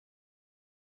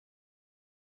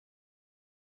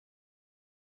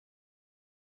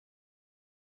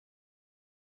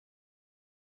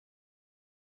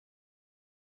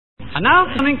And now,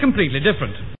 something completely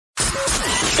different.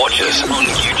 Watch us on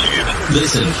YouTube.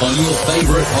 Listen on your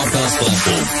favourite podcast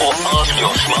platform. Or ask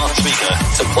your smart speaker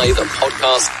to play the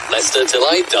podcast Leicester Till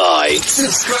I Die.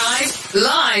 Subscribe,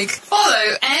 like,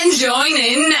 follow, and join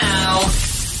in now.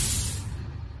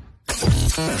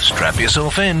 Strap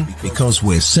yourself in. Because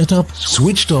we're set up,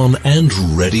 switched on, and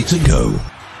ready to go.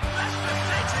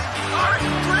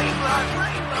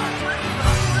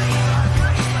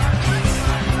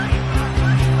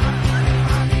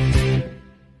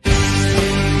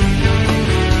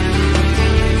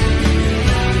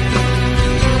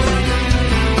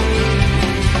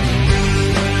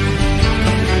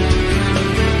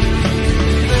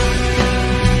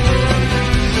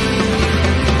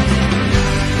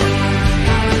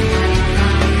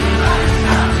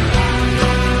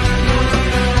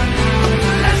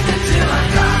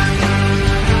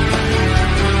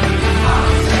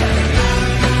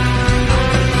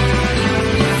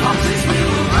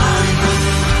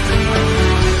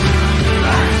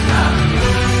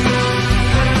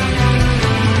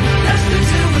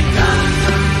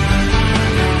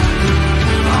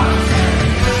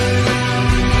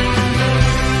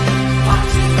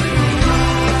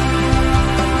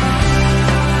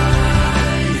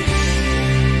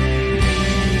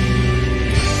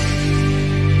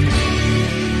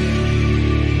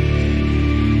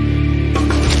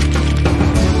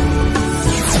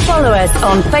 Follow us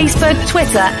on Facebook,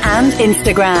 Twitter and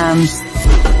Instagram.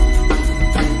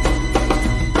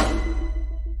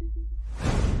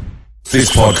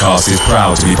 This podcast is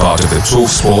proud to be part of the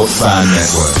TalkSport Fan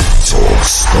Network.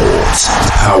 TalkSport.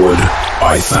 Powered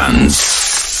by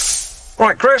fans.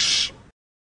 Right, Chris.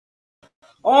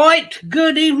 All right,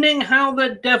 good evening. How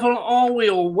the devil are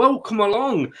we all? Welcome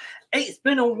along. It's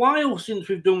been a while since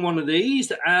we've done one of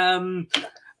these. And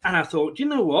I thought, you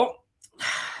know what?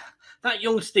 That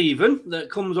young Stephen that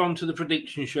comes on to the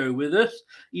prediction show with us,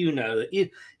 you know,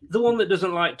 the one that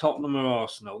doesn't like Tottenham or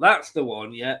Arsenal, that's the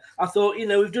one, yeah. I thought, you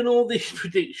know, we've done all these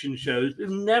prediction shows. We've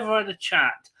never had a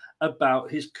chat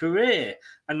about his career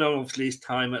and obviously his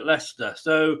time at Leicester.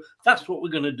 So that's what we're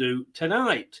going to do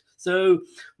tonight. So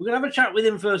we're going to have a chat with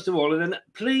him first of all. And then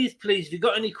please, if you've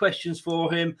got any questions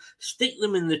for him, stick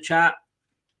them in the chat.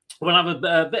 We'll have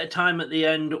a bit of time at the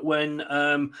end when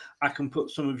I can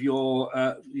put some of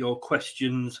your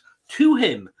questions to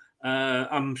him.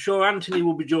 I'm sure Anthony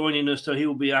will be joining us, so he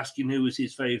will be asking who was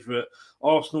his favourite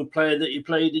Arsenal player that he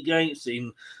played against,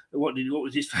 and what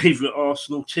was his favourite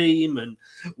Arsenal team, and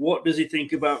what does he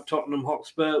think about Tottenham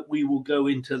Hotspur. We will go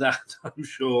into that, I'm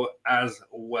sure, as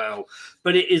well.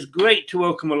 But it is great to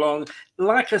welcome along.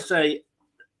 Like I say,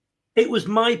 it was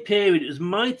my period, it was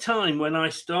my time when I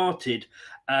started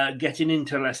getting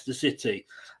into Leicester City,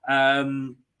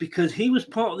 because he was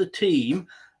part of the team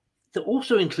that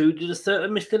also included a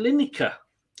certain Mr. Lineker,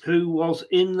 who was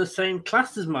in the same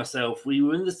class as myself. We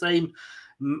were in the same,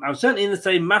 I was certainly in the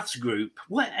same maths group.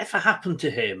 Whatever happened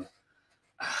to him?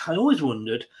 I always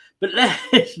wondered. But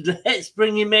let's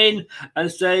bring him in and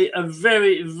say a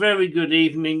very, very good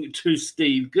evening to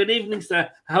Steve. Good evening, sir.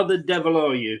 How the devil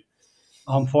are you?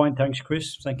 I'm fine, thanks,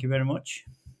 Chris. Thank you very much.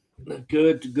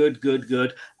 Good.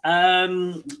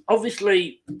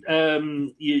 Obviously,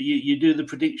 you do the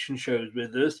prediction shows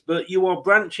with us, but you are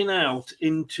branching out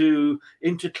into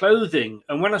clothing.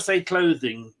 And when I say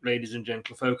clothing, ladies and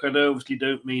gentlefolk, I obviously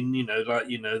don't mean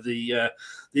the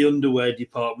underwear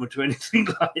department or anything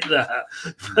like that.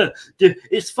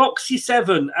 It's Foxy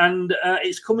 7, and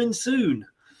it's coming soon.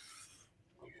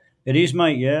 It is,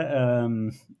 mate. Yeah,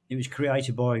 it was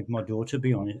created by my daughter.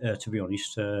 To be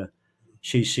honest.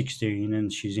 She's 16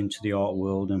 and she's into the art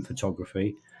world and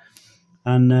photography.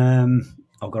 And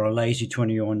I've got a lazy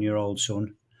 21-year-old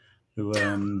son who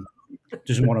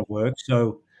doesn't want to work.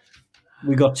 So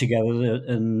we got together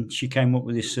and she came up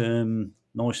with this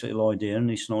nice little idea and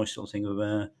this nice little thing of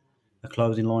a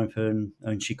clothing line for her,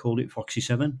 and she called it Foxy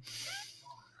 7.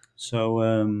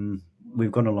 So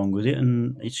we've gone along with it,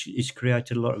 and it's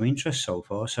created a lot of interest so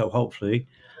far. So hopefully,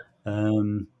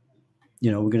 we're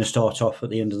going to start off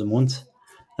at the end of the month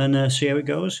and see how it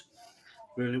goes.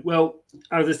 Brilliant. Well,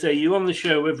 as I say, you're on the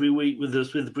show every week with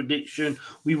us with the prediction.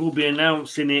 We will be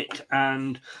announcing it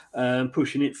and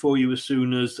pushing it for you as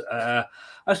soon as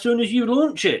you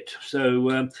launch it.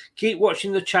 So keep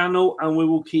watching the channel, and we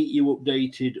will keep you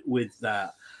updated with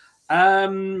that.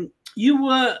 You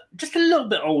were just a little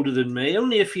bit older than me,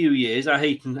 only a few years. I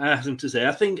hasten to say.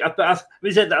 I think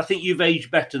you've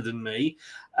aged better than me.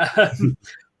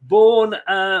 Born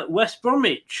West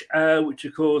Bromwich, which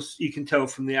of course you can tell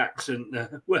from the accent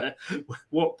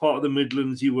what part of the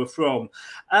Midlands you were from.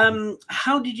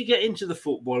 How did you get into the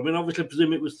football? I mean, obviously, I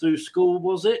presume it was through school,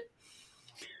 was it?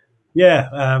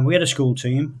 Yeah, we had a school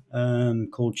team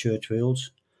called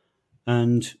Churchfields,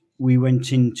 and we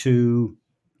went into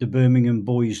the Birmingham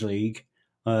Boys League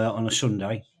on a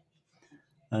Sunday,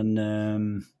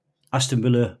 and Aston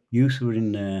Villa Youth were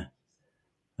in there,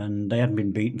 and they hadn't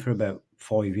been beaten for about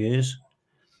 5 years,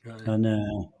 Right. and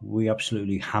we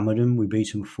absolutely hammered them. We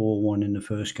beat them 4-1 in the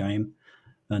first game,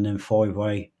 and then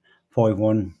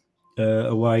 5-1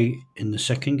 away in the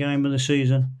second game of the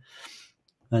season,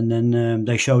 and then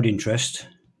they showed interest.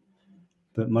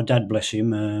 But my dad, bless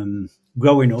him,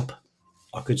 growing up,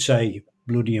 I could say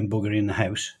bloody and bugger in the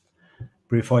house.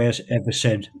 But if I ever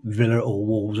said Villa or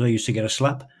Wolves, I used to get a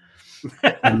slap.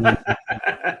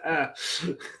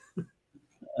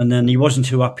 And then he wasn't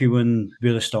too happy when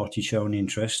Villa started showing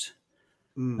interest.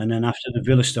 And then after the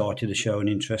Villa started showing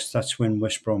interest, that's when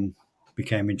West Brom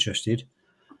became interested.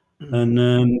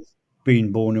 And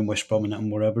being born in West Brom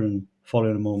and whatever, and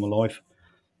following them all my life,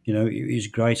 it was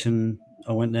great, and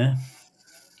I went there.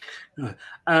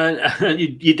 And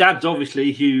your dad's obviously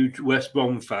a huge West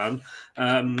Brom fan.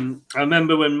 I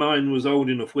remember when mine was old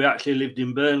enough, we actually lived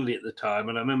in Burnley at the time,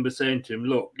 and I remember saying to him,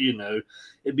 look,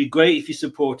 it'd be great if you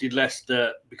supported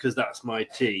Leicester because that's my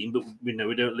team, but we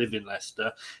don't live in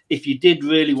Leicester. If you did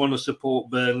really want to support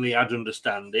Burnley, I'd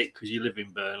understand it because you live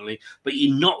in Burnley, but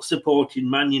you're not supporting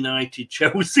Man United,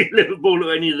 Chelsea, Liverpool,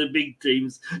 or any of the big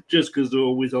teams just because they're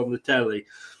always on the telly.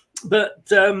 But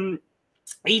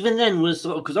even then, was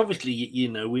because obviously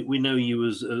we know you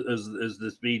as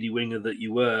the speedy winger that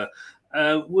you were.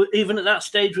 Even at that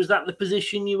stage, was that the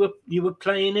position you were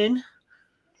playing in?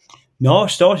 No, I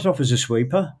started off as a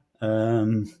sweeper.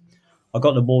 I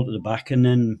got the ball to the back, and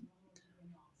then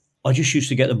I just used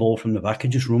to get the ball from the back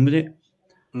and just run with it.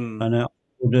 And I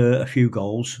scored a few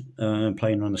goals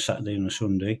playing on a Saturday and a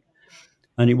Sunday.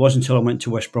 And it wasn't until I went to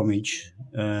West Bromwich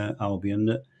Albion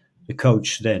that the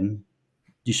coach then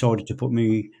decided to put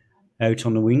me out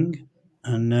on the wing,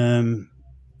 and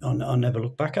I never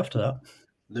looked back after that.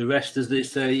 The rest, as they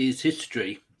say, is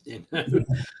history. You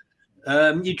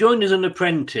joined as an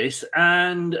apprentice,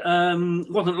 and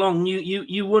wasn't long.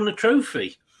 You won a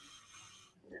trophy.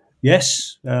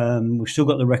 Yes, we've still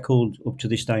got the record up to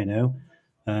this day now.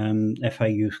 FA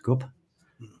Youth Cup.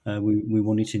 We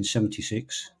won it in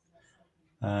 '76,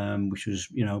 which was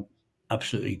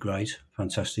absolutely great,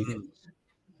 fantastic.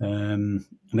 I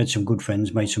made some good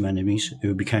friends, made some enemies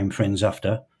who became friends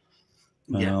after.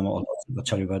 I'll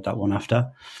tell you about that one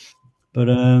after. But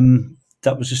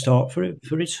that was the start for it.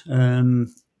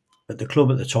 At the club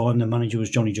at the time, the manager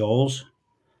was Johnny Giles.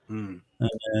 And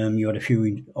you had a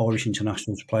few Irish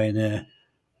internationals playing there.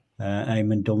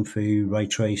 Eamon Dunphy, Ray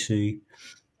Tracy,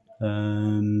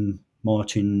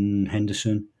 Martin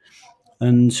Henderson.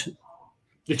 And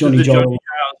Johnny Giles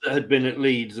that had been at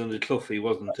Leeds under Cloughie,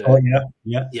 wasn't it? Oh,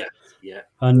 yeah.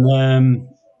 And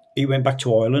he went back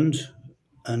to Ireland,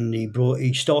 and he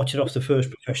started off the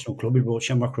first professional club. He brought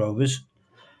Shamrock Rovers,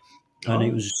 and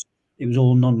it was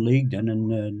all non-league then, and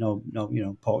no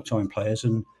part-time players,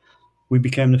 and we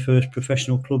became the first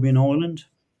professional club in Ireland,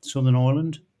 Southern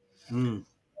Ireland. And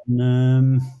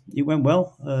it went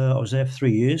well. I was there for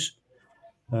 3 years.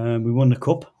 We won the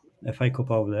cup, FA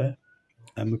Cup over there,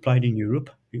 and we played in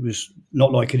Europe. It was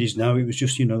not like it is now. It was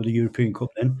just, the European Cup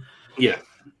then. Yeah.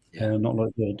 Not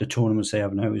like the tournaments they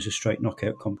have now. It was a straight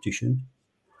knockout competition.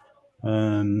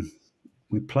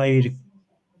 We played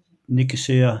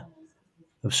Nicosia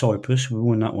of Cyprus. We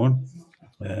won that one.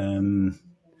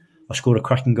 I scored a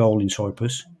cracking goal in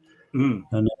Cyprus.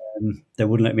 And they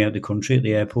wouldn't let me out of the country at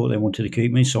the airport. They wanted to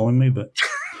keep me, sign me, but...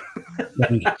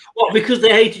 What, because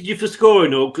they hated you for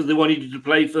scoring, or because they wanted you to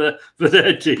play for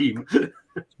their team? To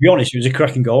be honest, it was a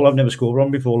cracking goal. I've never scored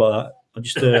one before like that.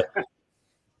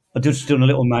 I just done a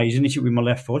little maze and hit it with my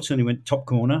left foot, and it went top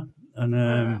corner, and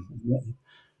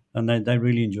they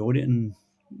really enjoyed it, and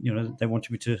they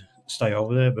wanted me to stay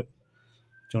over there, but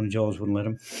Johnny Giles wouldn't let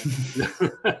them.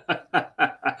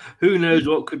 Who knows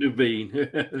what could have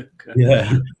been?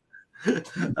 Yeah.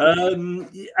 And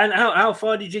how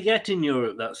far did you get in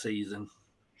Europe that season?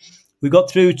 We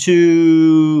got through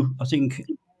to, I think,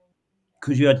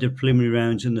 because you had the preliminary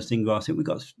rounds and the thing. I think we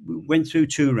went through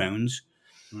 2 rounds,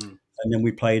 and then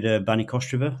we played Bani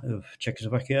Kostrova of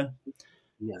Czechoslovakia.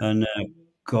 Yeah. And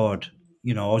God,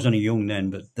 I was only young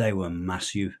then, but they were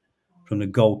massive. From the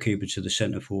goalkeeper to the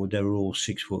centre forward, they were all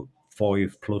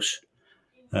 6'5" plus,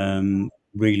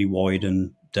 really wide,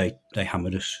 and they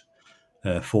hammered us.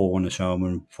 4-1 at home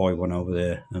and 5-1 over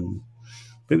there, but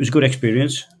it was a good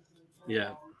experience.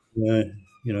 Yeah.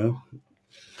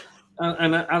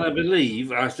 And I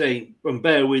believe, I say, and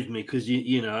bear with me, because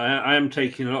you know I am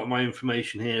taking a lot of my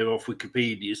information here off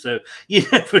Wikipedia, so you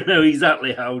never know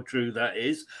exactly how true that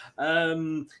is.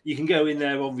 You can go in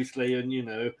there, obviously, and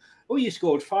you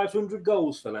scored 500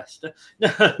 goals for Leicester.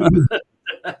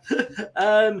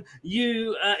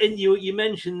 You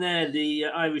mentioned there the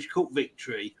Irish Cup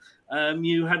victory.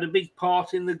 You had a big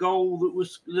part in the goal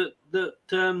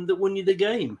that won you the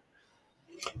game.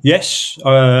 Yes,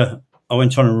 I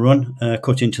went on a run,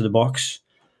 cut into the box,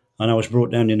 and I was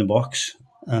brought down in the box.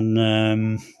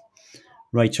 And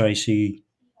Ray Tracy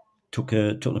took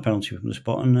the penalty from the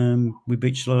spot, and we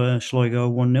beat Sligo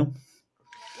 1-0.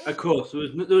 Of course,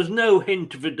 there was no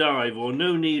hint of a dive or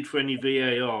no need for any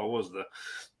VAR, was there?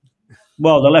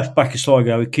 Well, the left back of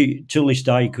Sligo, till this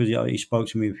day, because he spoke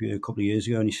to me a couple of years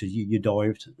ago, and he said, "You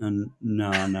dived," and no,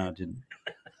 I didn't.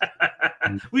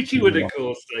 Which he would, of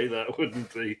course, say that,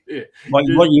 wouldn't he? Yeah.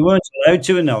 Well, you weren't allowed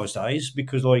to in those days,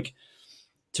 because, like,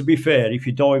 to be fair, if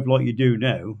you dive like you do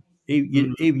now,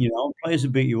 even your own players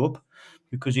would beat you up,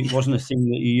 because it wasn't a thing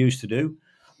that you used to do.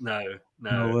 No.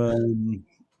 So,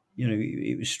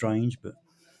 it was strange, but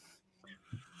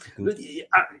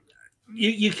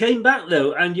you came back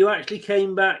though, and you actually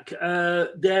came back.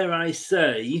 Dare I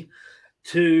say,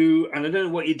 and I don't know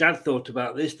what your dad thought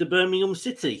about this, to Birmingham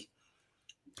City.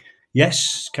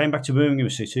 Yes, came back to Birmingham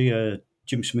City.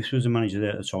 Jim Smith was the manager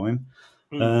there at the time.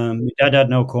 My dad had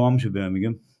no qualms with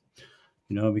Birmingham,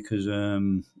 because I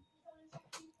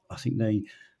think they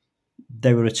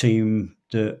were a team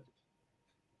that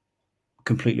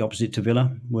completely opposite to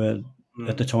Villa, where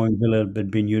at the time Villa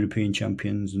had been European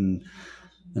champions and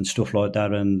stuff like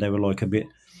that, and they were like a bit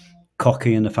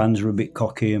cocky, and the fans were a bit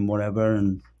cocky and whatever,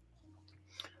 and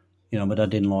my dad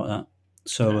didn't like that.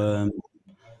 So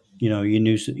you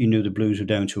knew the Blues were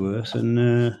down to earth,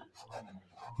 and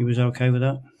he was okay with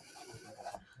that.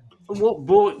 And what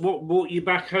brought you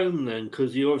back home then?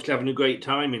 Because you're obviously having a great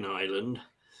time in Ireland.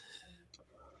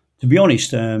 To be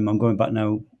honest, I'm going back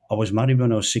now. I was married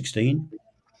when I was 16,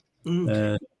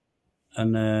 and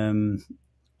I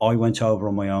went over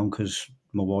on my own because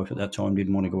my wife at that time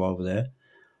didn't want to go over there.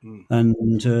 And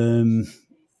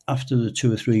after the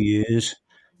 2 or 3 years,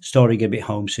 started to get a bit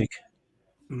homesick.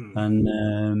 And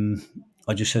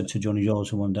I just said to Johnny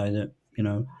Johnson one day that,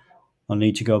 I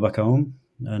need to go back home.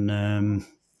 And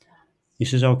he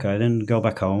says, okay, then go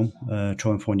back home,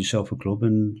 try and find yourself a club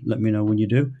and let me know when you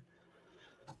do.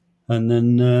 And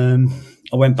then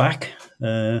I went back.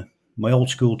 My old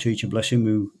school teacher, bless him,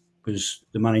 who was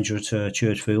the manager at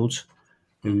Churchfields,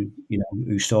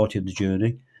 who started the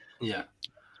journey. Yeah,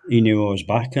 he knew I was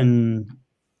back, and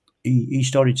he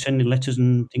started sending letters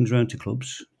and things around to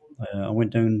clubs. I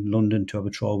went down London to have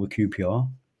a trial with QPR,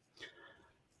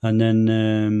 and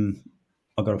then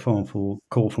I got a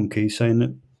call from Keith saying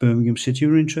that Birmingham City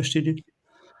were interested in.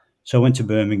 So I went to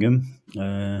Birmingham,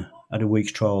 had a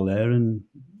week's trial there, and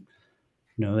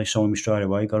they sold me straight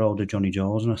away. Got hold of Johnny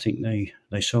Giles, and I think they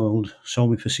sold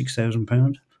me for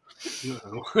 £6,000.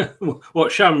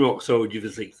 What, Shamrock sold you for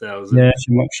 6,000? Yeah,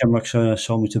 Shamrock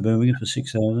sold me to Birmingham for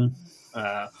 6,000.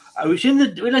 Which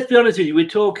let's be honest with you, we're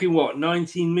talking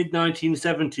mid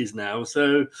 1970s now,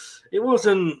 so it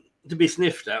wasn't to be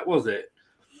sniffed at, was it?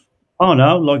 Oh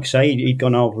no, like I say, he'd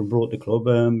gone over and brought the club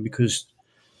because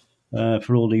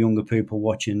for all the younger people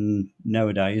watching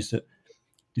nowadays, that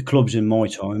the clubs in my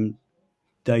time,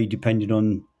 they depended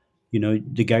on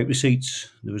the gate receipts.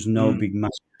 There was no big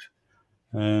massive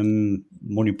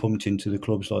money pumped into the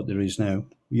clubs like there is now.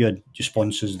 You had your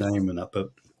sponsor's name and that,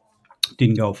 but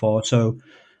didn't go far. So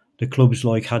the clubs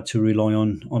had to rely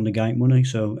on the gate money.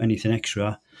 So anything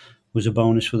extra was a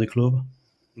bonus for the club.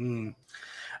 Things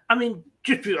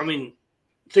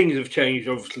have changed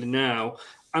obviously now.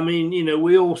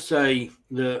 We all say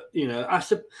that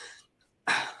it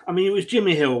was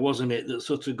Jimmy Hill, wasn't it, that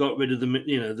sort of got rid of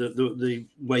the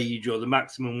wage or the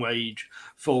maximum wage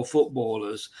for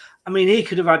footballers. He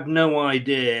could have had no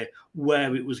idea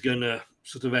where it was going to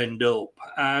sort of end up.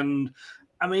 And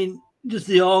just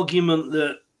the argument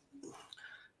that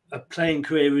a playing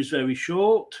career is very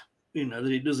short, that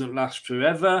it doesn't last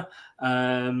forever.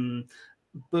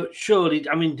 But surely,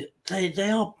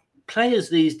 they are players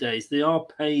these days. They are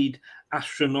paid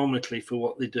astronomically for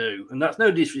what they do, and that's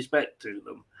no disrespect to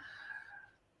them.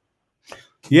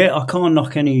 Yeah, I can't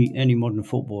knock any modern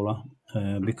footballer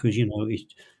because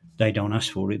they don't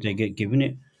ask for it; they get given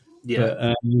it.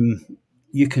 Yeah, but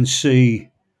you can see,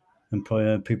 and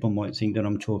people might think that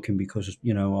I'm talking because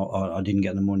I didn't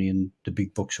get the money and the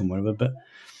big bucks and whatever. But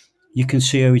you can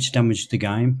see how it's damaged the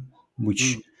game,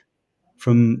 which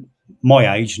from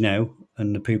my age now,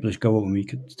 and the people that go up with me,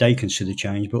 they consider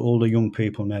change, but all the young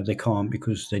people now, they can't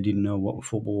because they didn't know what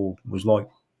football was like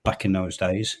back in those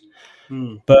days.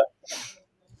 But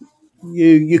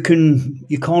you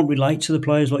can't relate to the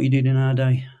players like you did in our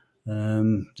day.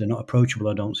 They're not approachable,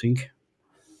 I don't think.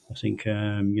 I think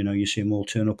you see them all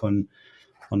turn up on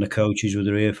the coaches with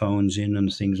their earphones in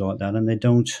and things like that, and they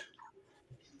don't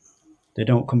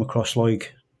come across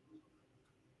like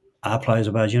our players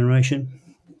of our generation.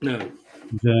 No.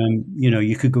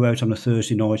 You could go out on a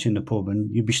Thursday night in the pub and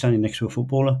you'd be standing next to a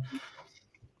footballer,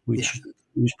 which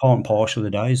was part and parcel of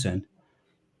the days then.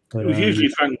 But, it was usually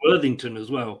Frank Worthington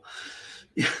as well.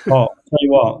 I'll tell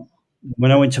you what,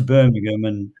 when I went to Birmingham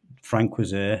and Frank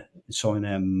was there, signing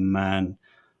there, man,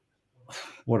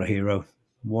 what a hero.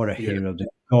 What a hero. The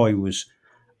guy was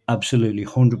absolutely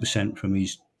 100% from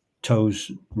his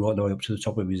toes right the way up to the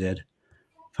top of his head.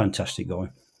 Fantastic guy.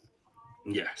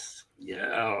 Yes.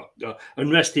 Yeah,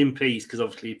 and rest in peace, because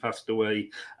obviously he passed away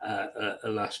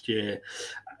last year.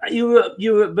 You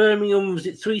were at Birmingham. Was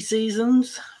it 3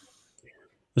 seasons? I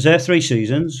was there 3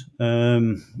 seasons.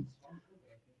 I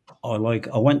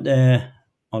went there.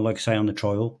 I say on the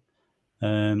trial.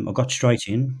 I got straight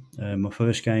in. My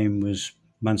first game was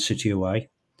Man City away.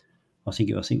 I think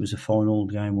it was the final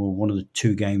game or one of the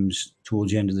 2 games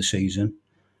towards the end of the season,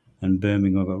 and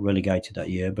Birmingham got relegated that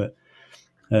year. But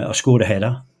I scored a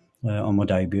header on my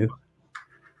debut,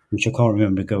 which I can't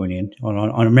remember going in.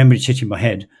 I remember it hitting my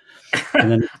head.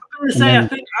 And then, I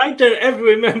think I don't ever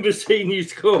remember seeing you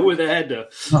score with a header.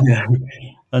 Yeah.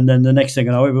 And then the next thing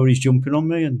I know, everybody's jumping on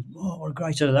me, and what a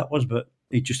great header that was! But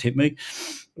it just hit me.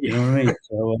 You know what I mean?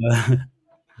 So,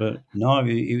 but no,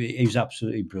 he was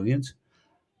absolutely brilliant.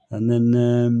 And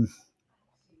then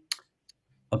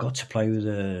I got to play with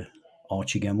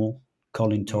Archie Gemmell,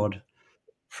 Colin Todd,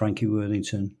 Frankie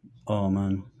Worthington. Oh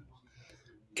man,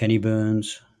 Kenny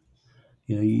Burns.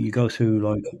 You go through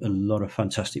like a lot of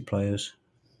fantastic players.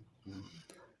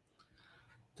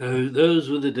 Those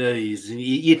were the days.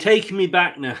 You're taking me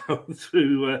back now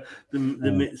through the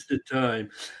midst of time.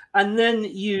 And then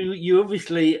you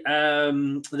obviously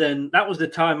then that was the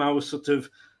time I was sort of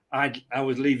I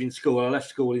was leaving school. I left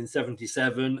school in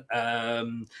 1977,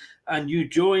 and you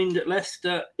joined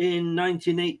Leicester in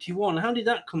 1981. How did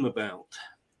that come about?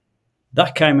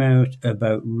 That came out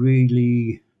about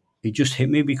really. It just hit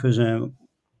me because I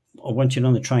went in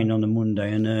on the train on the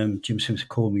Monday, and Jim Smith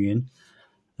called me in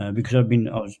because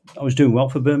I was doing well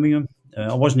for Birmingham.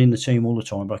 I wasn't in the team all the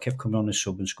time, but I kept coming on as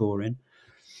sub and scoring,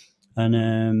 and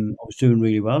I was doing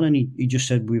really well. And he just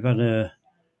said, "We've had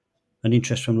an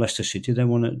interest from Leicester City. They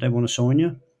want to sign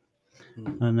you,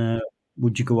 and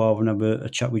would you go over and have a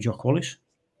chat with Jock Wallace?"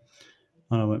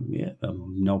 And I went, "Yeah,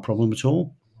 no problem at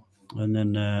all." And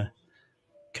then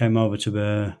came over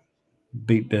to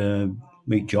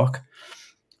meet Jock,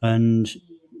 and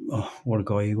what a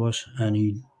guy he was! And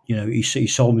he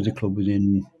sold me the club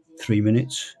within 3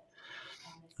 minutes,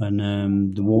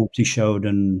 and the warmth he showed,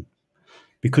 and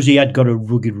because he had got a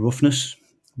rugged roughness,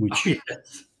 which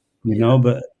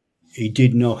but he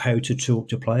did know how to talk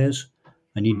to players,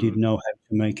 and he did know how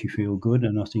to make you feel good.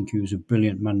 And I think he was a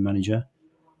brilliant man manager.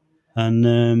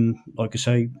 And like I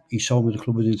say, he sold me the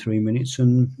club within 3 minutes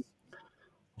and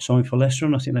signed for Leicester.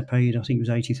 And I think they paid, it was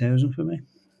 80,000 for me.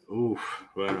 Oof,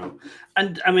 wow.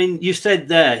 And I mean, you said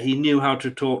there he knew how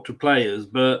to talk to players,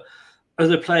 but as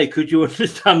a player, could you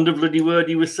understand the bloody word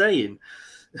he was saying?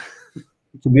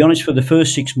 To be honest, for the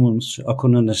first 6 months, I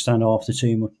couldn't understand half the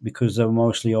team because they were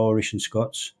mostly Irish and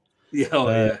Scots.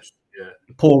 Yes.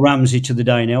 Paul Ramsey, to the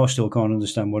day now, I still can't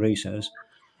understand what he says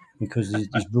because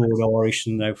he's broad Irish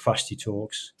and how fast he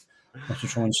talks. I have to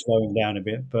try and slow him down a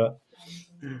bit. But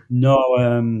no,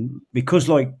 because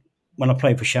like when I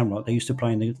played for Shamrock, they used to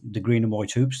play in the green and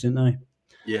white hoops, didn't they?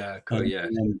 Yeah,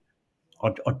 And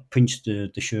I'd pinched the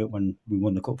shirt when we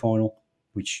won the cup final,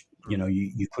 which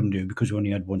you couldn't do because we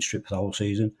only had one strip for the whole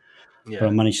season. Yeah. But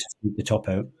I managed to keep the top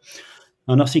out,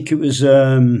 and I think it was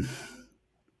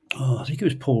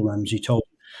Paul Ramsey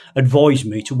advised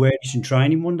me to wear this in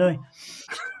training one day,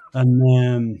 and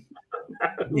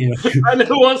I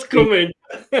know what's coming.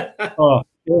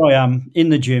 Here I am in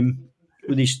the gym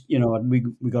with this.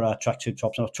 We got our tracksuit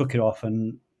tops, and I took it off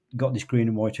and got this green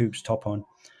and white hoops top on,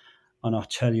 and I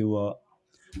tell you what,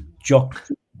 Jock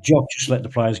just let the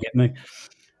players get me.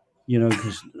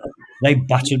 Because they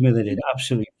battered me. They did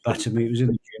absolutely battered me. It was in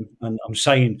the gym, and I'm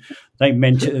saying they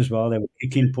meant it as well. They were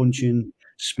kicking, punching,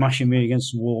 smashing me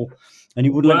against the wall, and he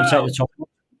wouldn't let me take the top off.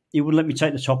 He wouldn't let me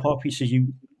take the top off. He says,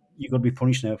 "You got to be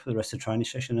punished now for the rest of the training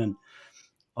session." And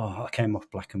I came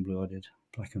off black and blue. I did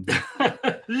black and blue.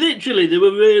 Literally, they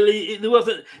were really.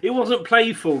 It wasn't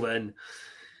playful then.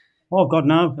 Oh God,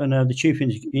 no! And the chief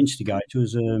instigator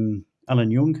was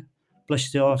Alan Young,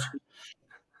 bless his heart.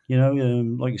 You know,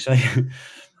 like you say,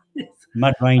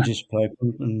 Mad Rangers player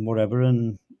and whatever,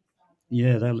 and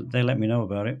yeah, they let me know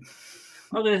about it.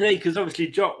 I was going to say, because obviously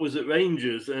Jock was at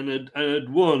Rangers and had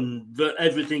won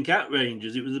everything at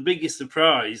Rangers. It was the biggest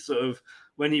surprise, sort of,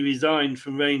 when he resigned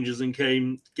from Rangers and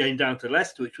came down to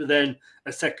Leicester, which were then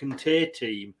a second-tier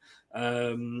team.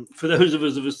 For those of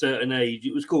us of a certain age,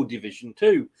 it was called Division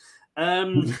 2.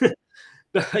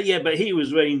 But he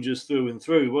was Rangers through and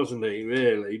through, wasn't he,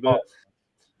 really? But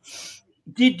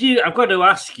did you, I've got to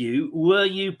ask you, were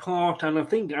you part, and I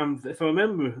think, if I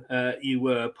remember, you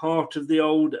were part of the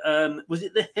old, was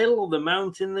it the hill or the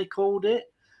mountain they called it?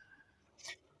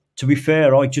 To be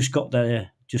fair, I just got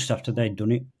there just after they'd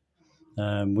done it,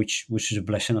 which was a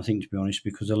blessing, I think, to be honest,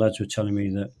 because the lads were telling me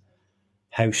that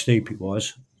how steep it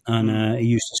was. And he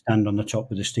used to stand on the top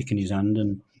with a stick in his hand,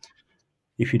 and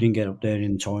if you didn't get up there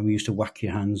in time, he used to whack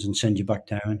your hands and send you back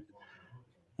down.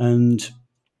 And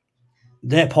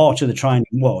their part of the training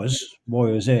was, why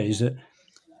I was there, is that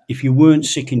if you weren't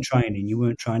sick in training, you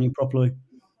weren't training properly.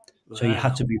 Wow. So you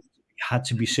had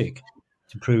to be sick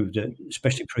to prove that,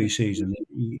 especially pre-season, that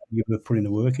you were putting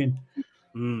the work in.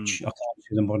 Which I can't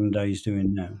see the modern days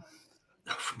doing now.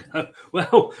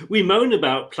 Well, we moan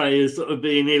about players sort of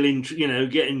being ill in,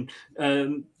 getting,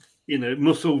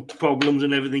 muscle problems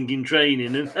and everything in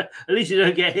training, and at least you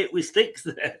don't get hit with sticks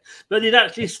there. But it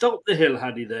actually stopped the hill,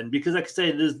 had he then? Because, like I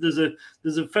say, there's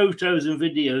a photos and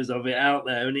videos of it out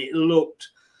there, and it looked,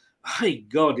 my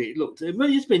God, it must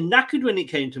have been knackered when it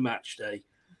came to match day.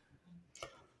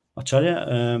 I tell you,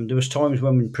 there was times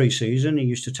when in pre-season he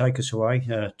used to take us away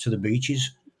to the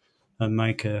beaches and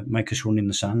make us run in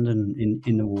the sand and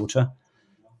in the water,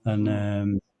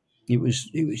 and it was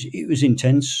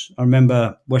intense. I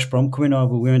remember West Brom coming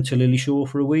over. We went to Lilleshore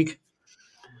for a week,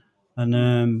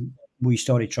 and we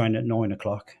started training at 9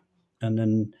 o'clock, and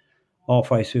then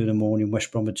halfway through the morning,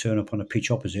 West Brom would turn up on a pitch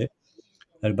opposite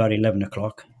at about 11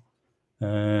 o'clock.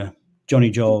 Johnny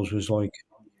Giles was like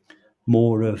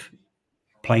more of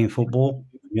playing football.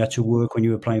 You had to work when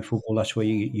you were playing football. That's where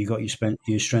you got your strength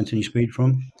and your speed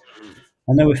from.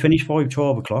 And then we finished by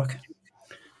 12 o'clock.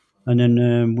 And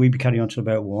then we'd be carrying on till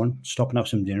about 1, stop and have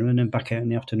some dinner, and then back out in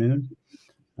the afternoon.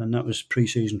 And that was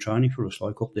pre-season training for us,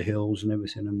 like up the hills and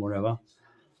everything and whatever.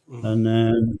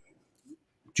 And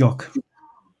Jock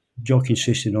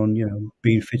insisted on,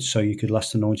 being fit so you could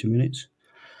last the 90 minutes.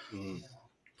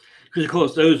 Because, of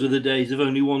course, those were the days of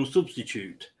only one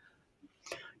substitute.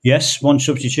 Yes, one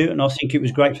substitute, and I think it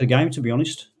was great for the game, to be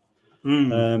honest.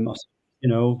 I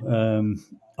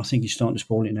think he's starting to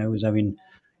spoil it now with having,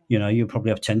 you'll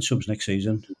probably have 10 subs next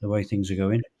season, the way things are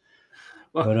going.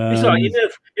 Well, but, it's like,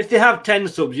 if they have 10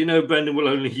 subs, Brendan will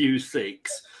only use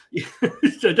 6.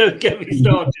 So don't get me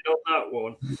started on that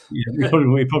one. Yeah,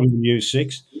 we probably will use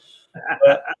 6.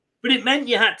 But it meant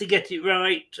you had to get it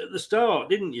right at the start,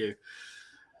 didn't you?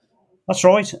 That's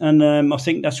right, and I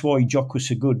think that's why Jock was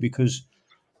so good, because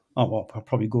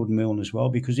probably Gordon Milne as well,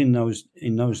 because in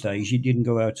those days you didn't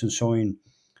go out and sign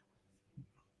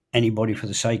anybody for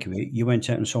the sake of it. You went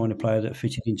out and signed a player that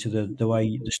fitted into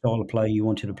the style of play you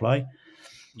wanted to play.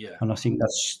 Yeah, and I think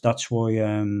that's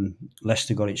why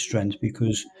Leicester got its strength,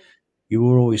 because you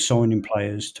were always signing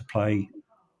players to play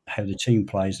how the team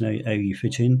plays and how you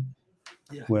fit in.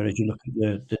 Yeah. Whereas you look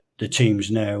at the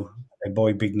teams now, they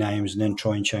buy big names and then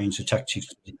try and change the tactics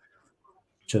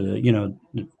to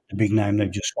the big name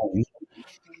they've just signed.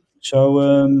 So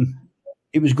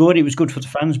it was good. It was good for the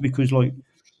fans, because I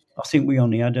think we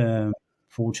only had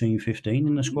 14, 15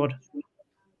 in the squad.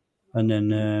 And then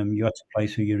you had to play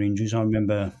through your injuries. I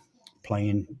remember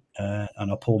playing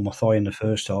and I pulled my thigh in the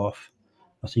first half.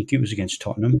 I think it was against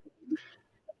Tottenham.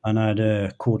 And I had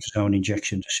a cortisone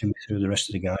injection to see me through the rest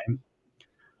of the game.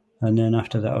 And then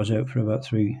after that, I was out for about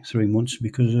three months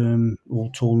because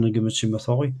all torn ligaments in my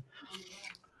thigh.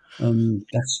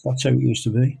 That's how it used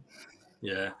to be.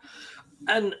 Yeah.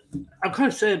 And I've got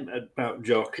to say about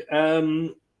Jock,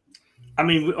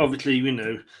 obviously,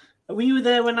 were you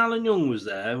there when Alan Young was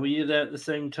there? Were you there at the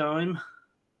same time?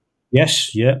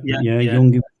 Yes, yeah.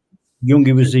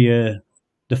 Youngie was the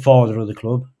father of the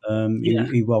club.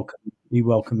 He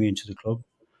welcomed me into the club.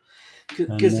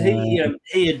 Because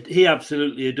he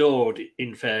absolutely adored,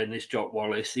 in fairness, Jock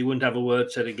Wallace. He wouldn't have a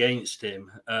word said against him.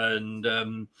 And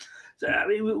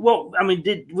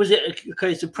was it a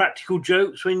case of practical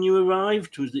jokes when you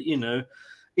arrived? Was it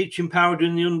itching powder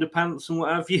in the underpants and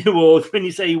what have you? Or when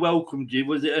you say he welcomed you,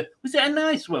 was it a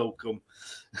nice welcome?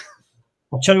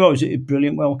 I'll tell you what, it was a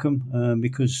brilliant welcome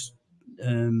because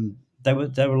they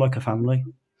were like a family.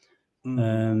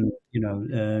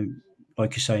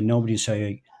 Like you say, nobody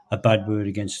say a bad word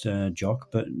against Jock,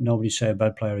 but nobody say a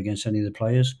bad player against any of the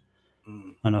players.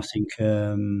 And I think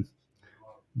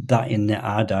that in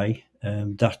our day,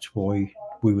 that's why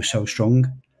we were so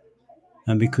strong.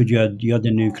 And because you had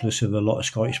the nucleus of a lot of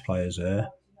Scottish players there,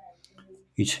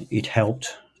 it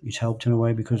helped. It helped in a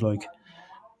way because like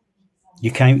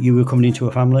you were coming into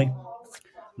a family.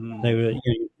 They were,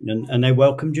 and they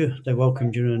welcomed you. They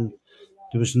welcomed you, and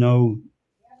there was no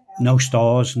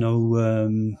stars,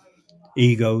 no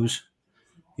egos.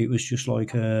 It was just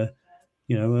like a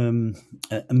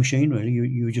machine. Really,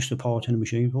 you were just a part in a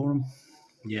machine for them.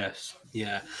 Yes,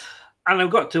 yeah. And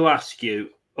I've got to ask you.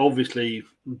 Obviously,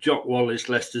 Jock Wallace,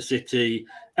 Leicester City,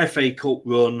 FA Cup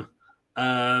run.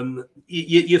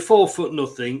 You're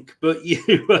 4'0", but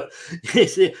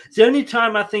it's the only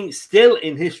time I think still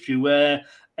in history where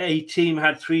a team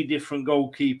had 3 different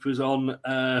goalkeepers on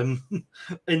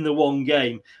in the one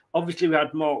game. Obviously, we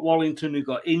had Mark Wallington who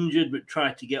got injured but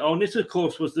tried to get on. This, of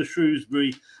course, was the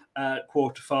Shrewsbury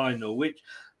quarter-final, which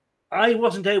I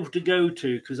wasn't able to go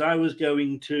to because I was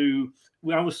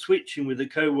switching with a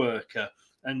co-worker.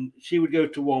 And she would go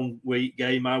to one week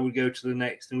game, I would go to the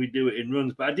next, and we'd do it in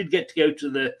runs. But I did get to go to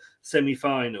the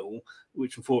semi-final,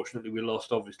 which unfortunately we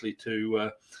lost, obviously, to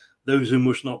those who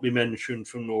must not be mentioned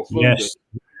from North London.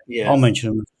 Yes, I'll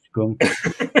mention them.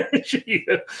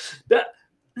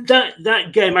 That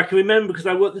game, I can remember because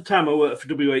at the time I worked for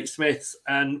W.H. Smith's,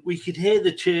 and we could hear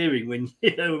the cheering when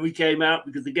we came out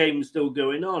because the game was still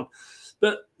going on.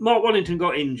 But Mark Wallington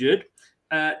got injured.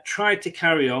 Tried to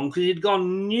carry on because he'd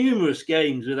gone numerous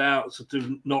games without sort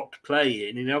of not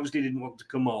playing, and he obviously didn't want to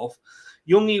come off.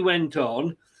 Youngie went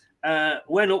on,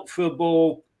 went up for a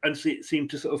ball and seemed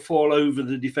to sort of fall over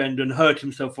the defender and hurt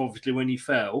himself, obviously, when he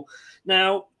fell.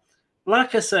 Now,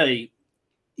 like I say,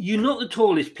 you're not the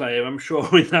tallest player, I'm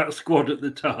sure, in that squad at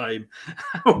the time.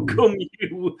 How come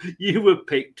you were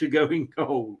picked to go in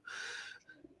goal?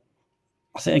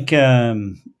 I think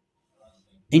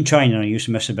in training, I used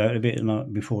to mess about a bit,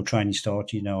 and before training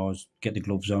started, I was get the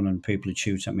gloves on, and people would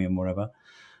shoot at me and whatever.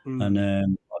 And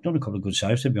I've done a couple of good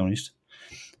saves, to be honest.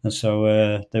 And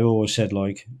so they always said,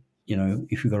 like,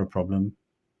 if you got a problem,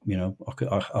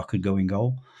 I could go in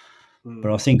goal.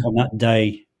 But I think on that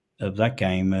day of that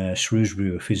game,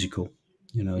 Shrewsbury were physical.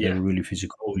 They were really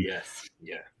physical. Oh yes,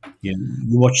 yeah.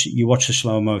 You watch the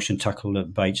slow motion tackle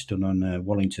that Bates done on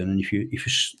Wallington, and if you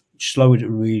slow it at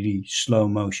really slow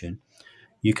motion,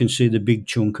 you can see the big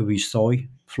chunk of his thigh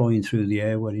flying through the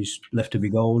air where he's left a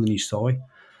big hole in his thigh.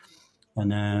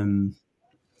 And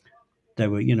they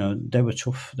were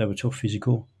tough. They were tough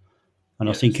physical. And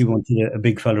yes. I think he wanted a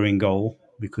big fella in goal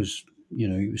because,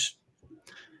 he was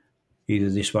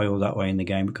either this way or that way in the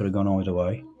game. It could have gone either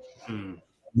way.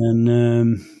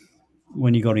 And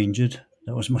when he got injured,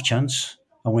 that was my chance.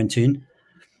 I went in.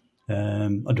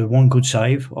 I did one good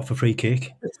save off a free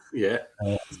kick. Yeah.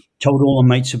 Told all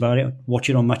my mates about it.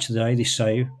 Watch it on Match of the Day, this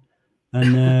save.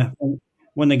 And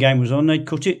when the game was on, they'd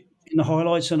cut it in the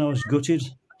highlights, and I was gutted.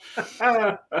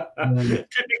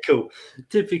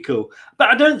 Typical. But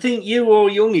I don't think you or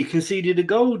Youngie conceded a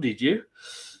goal, did you?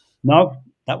 No,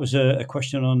 that was a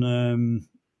question on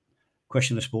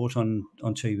Question of Sport on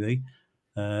TV.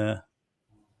 There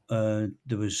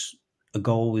was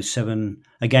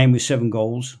a game with 7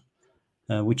 goals,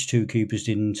 which 2 keepers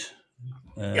didn't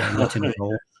let in a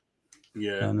goal.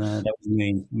 Yeah, and that was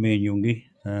me and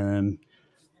Youngie.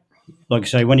 Like I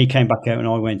say, when he came back out and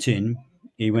I went in,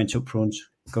 he went up front,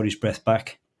 got his breath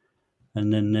back,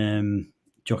 and then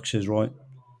Jock says, "Right,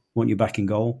 want you back in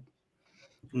goal?"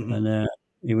 And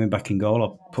he went back in goal. I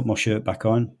put my shirt back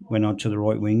on, went on to the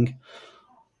right wing.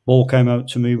 Ball came out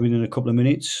to me within a couple of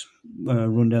minutes.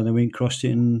 Run down the wing, crossed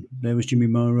it, and there was Jimmy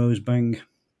Monroe's bang,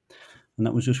 and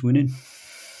that was just winning.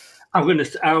 I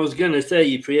was gonna say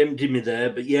you preempted me there,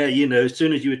 but yeah, as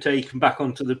soon as you were taken back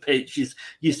onto the pitch,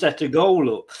 you set a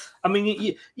goal up. I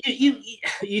mean,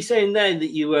 you saying there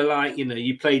that you were like,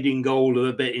 you played in goal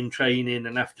a bit in training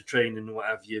and after training and what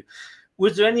have you.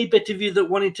 Was there any bit of you that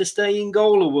wanted to stay in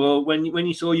goal, or when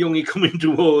you saw Youngie coming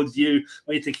towards you,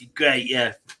 were you thinking, great,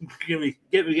 yeah,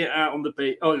 get out on the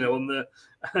pitch? Oh no, on the.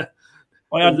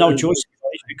 I had no choice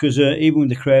because even with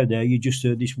the crowd there, you just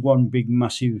heard this one big,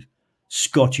 massive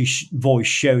Scottish voice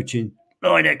shouting,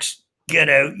 "Lynex, get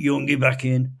out, Youngie back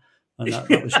in," and that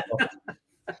was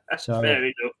so. Fair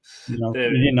enough.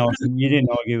 You didn't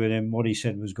argue with him. What he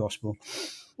said was gospel.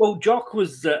 Well, Jock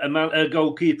was a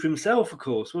goalkeeper himself, of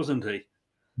course, wasn't he?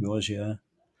 He was, yeah.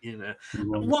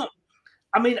 What?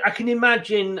 I mean, I can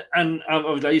imagine, and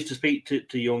I used to speak to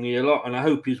Youngie a lot, and I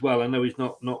hope he's well. I know he's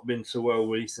not been so well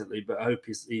recently, but I hope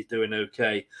he's doing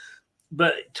okay.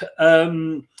 but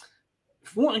from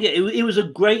what I get, it was a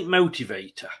great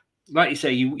motivator. Like you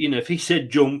say, you know, if he said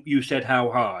jump, you said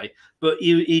how high, but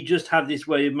he just had this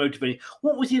way of motivating.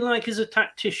 What was he like as a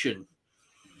tactician?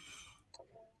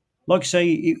 Like I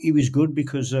say, he was good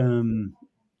because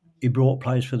he brought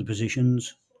players for the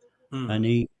positions, and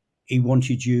he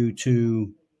wanted you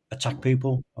to attack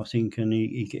people, I think, and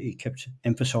he kept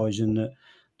emphasising that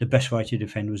the best way to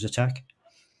defend was attack.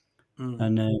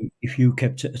 And if you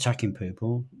kept attacking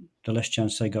people, the less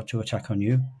chance they got to attack on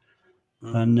you.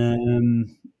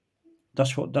 And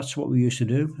that's what we used to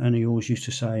do. And he always used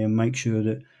to say and make sure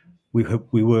that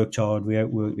we worked hard, we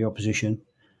outworked the opposition.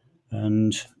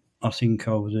 And I think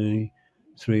over the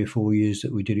 3 or 4 years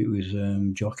that we did it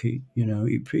with Jockey, you know,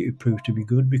 it proved to be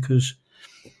good because,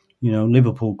 you know,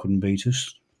 Liverpool couldn't beat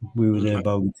us. We were their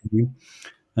bogey team,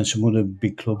 and some other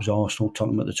big clubs, Arsenal,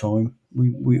 Tottenham at the time, we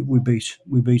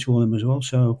beat all of them as well.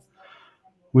 So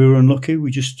we were unlucky.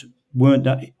 We just weren't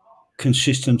that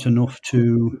consistent enough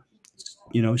to,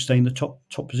 you know, stay in the top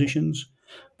positions.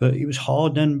 But it was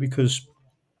hard then because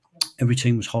every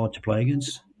team was hard to play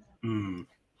against.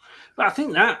 But I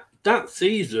think that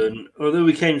season, although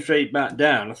we came straight back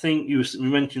down, I think you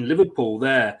mentioned Liverpool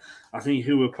there. I think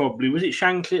who were probably, was it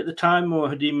Shankly at the time, or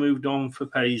had he moved on for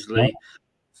Paisley?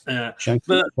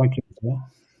 Shankly,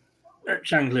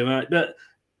 Shankly, right? But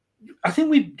I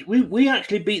think we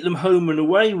actually beat them home and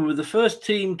away. We were the first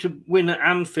team to win at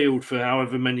Anfield for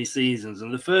however many seasons,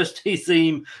 and the first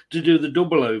team to do the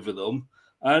double over them.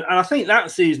 And I think that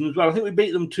season as well, I think we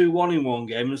beat them 2-1 in one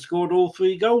game and scored all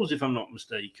 3 goals, if I'm not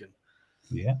mistaken.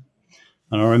 Yeah.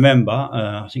 And I remember,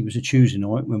 I think it was a Tuesday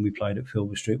night when we played at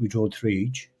Filbert Street. We drawed 3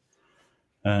 each.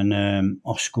 And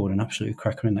I scored an absolute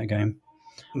cracker in that game.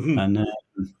 And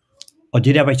I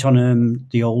did have it on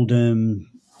the old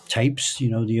tapes,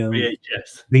 you know, the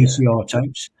VCR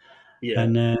tapes. Yeah.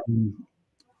 And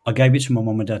I gave it to my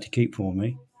mum and dad to keep for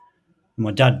me. And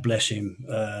my dad, bless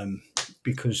him,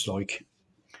 because, like,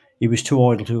 he was too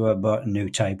idle to buy a new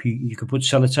tape. You could put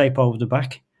sellotape over the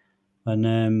back,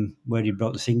 and where he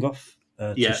brought the thing off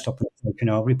to stop it taking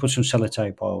over, he put some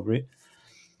sellotape over it,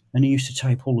 and he used to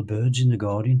tape all the birds in the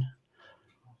garden.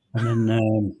 And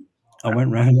then I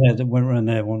went round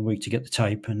there one week to get the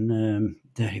tape, and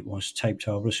there it was, taped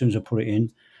over. As soon as I put it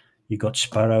in, you got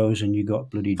sparrows, and you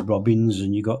got bloody robins,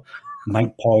 and you got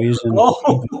magpies. And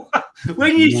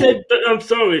when you said, I'm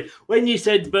sorry, when you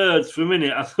said birds for a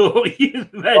minute, I thought you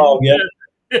meant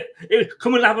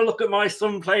come and have a look at my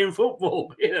son playing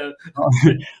football. You know,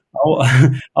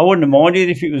 I wouldn't have minded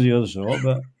if it was the other sort,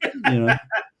 but you know,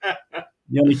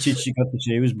 the only tits you got to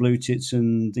see was blue tits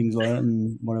and things like that,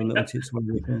 and one of the little tits.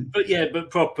 But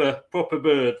proper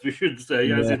birds, we should say,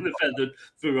 as in the feathered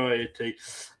variety.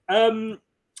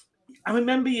 I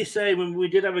remember you saying when we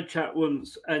did have a chat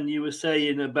once, and you were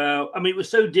saying about, I mean, it was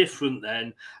so different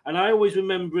then. And I always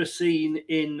remember a scene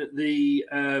in the,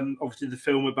 obviously the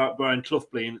film about Brian Clough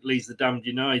playing Leeds the Damned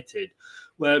United,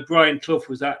 where Brian Clough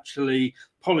was actually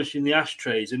polishing the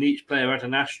ashtrays, and each player had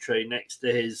an ashtray next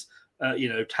to his,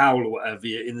 towel or whatever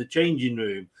in the changing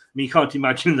room. I mean, you can't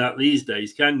imagine that these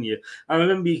days, can you? I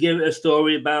remember you gave a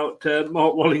story about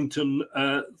Mark Wallington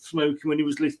smoking when he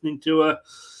was listening to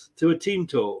a team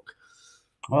talk.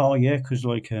 Oh yeah, because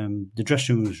like the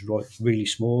dressing room was really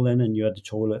small then, and you had the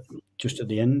toilet just at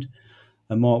the end.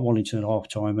 And Mark Wallington at half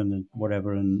time and then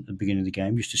whatever, and at the beginning of the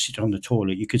game, used to sit on the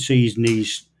toilet. You could see his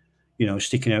knees, you know,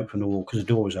 sticking out from the wall because the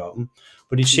door was open.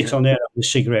 But he'd sit on there with a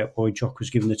cigarette while Jock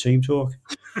was giving the team talk,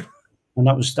 and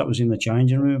that was in the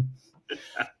changing room.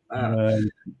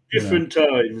 Different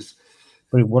times.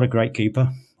 But what a great keeper!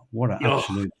 What an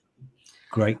absolute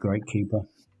great keeper.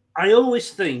 I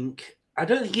always think. I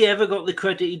don't think he ever got the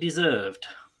credit he deserved.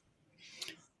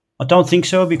 I don't think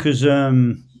so because,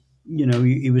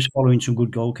 he was following some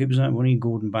good goalkeepers, wasn't he?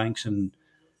 Gordon Banks and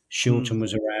Shilton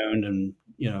was around, and,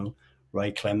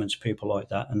 Ray Clements, people like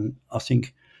that. And I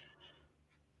think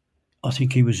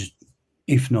he was,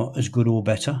 if not as good or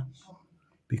better,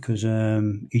 because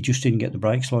he just didn't get the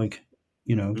breaks like,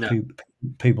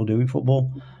 people do in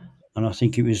football. And I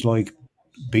think it was like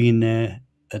being there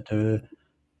at the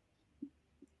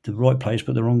right place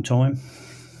but the wrong time.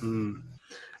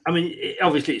 I mean,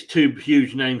 obviously it's 2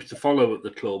 huge names to follow at the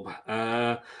club,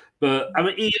 but I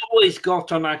mean, he always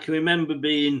got on. I can remember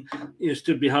being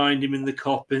stood behind him in the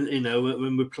cop, and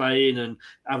when we're playing and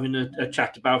having a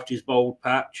chat about his bald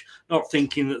patch, not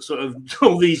thinking that sort of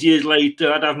all these years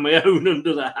later I'd have my own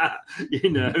under the hat,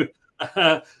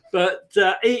 but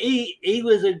he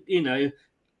was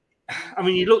I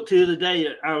mean, you looked the other day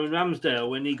at Aaron Ramsdale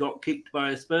when he got kicked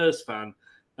by a Spurs fan.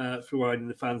 for winding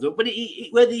the fans up. But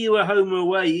whether you were home or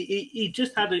away, he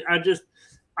just had.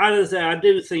 As I say, I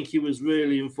do think he was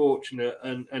really unfortunate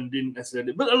and didn't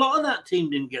necessarily. But a lot of that team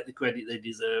didn't get the credit they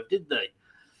deserved, did they?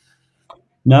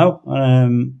 No,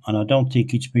 and I don't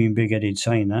think it's being big-headed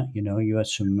saying that. You had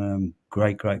some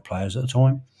great players at the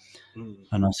time,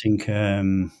 and I think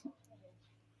a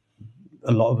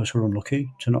lot of us were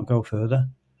unlucky to not go further.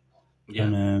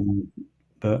 Yeah.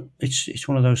 But it's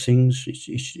one of those things.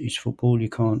 It's football. You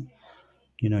can't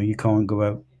go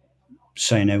out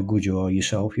saying how good you are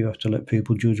yourself. You have to let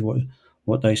people judge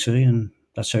what they see, and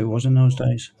that's how it was in those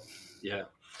days. Yeah,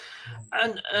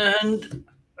 and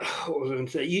what was I going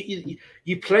to say?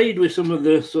 You played with some of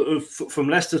the sort of, from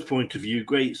Leicester's point of view,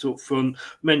 great sort of fun.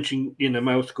 Mentioning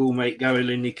my old schoolmate Gary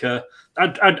Lineker.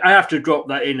 I have to drop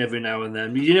that in every now and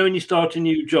then. When you start a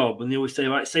new job and they always say,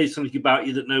 right, say something about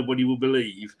you that nobody will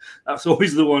believe. That's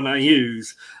always the one I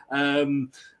use. Alan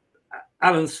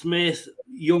Smith,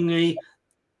 Youngie.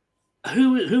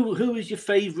 Who is your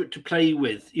favourite to play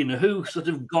with? Who sort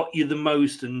of got you the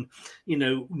most, and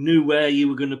knew where you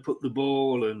were going to put the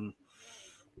ball. And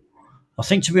I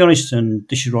think, to be honest, and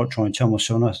this is what I try and tell my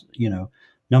son,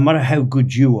 no matter how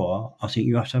good you are, I think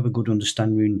you have to have a good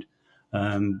understanding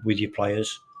with your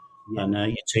players and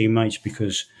your teammates,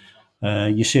 because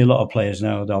you see a lot of players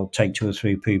now, they'll take 2 or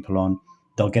 3 people on,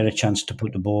 they'll get a chance to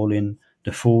put the ball in,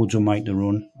 the forwards will make the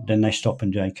run, then they stop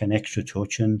and take an extra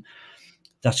touch, and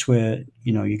that's where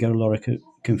you get a lot of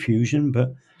confusion.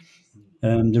 But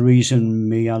the reason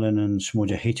me, Alan and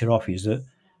Smudger hit it off is that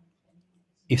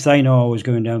if they know I was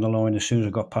going down the line, as soon as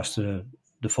I got past the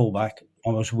fullback,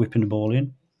 I was whipping the ball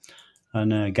in.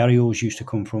 And Gary always used to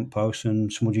come front post, and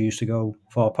Smudger used to go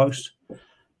far post.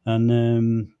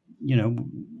 And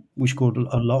we scored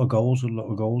a lot of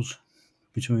goals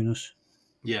between us.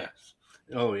 Yes.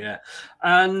 Oh yeah.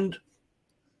 And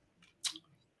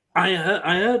I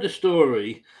heard a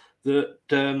story that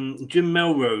Jim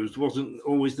Melrose wasn't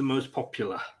always the most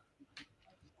popular.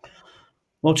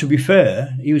 Well, to be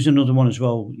fair, he was another one as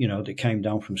well, that came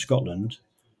down from Scotland.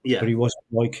 Yeah. But he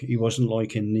wasn't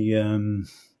like in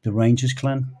the Rangers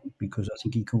clan, because I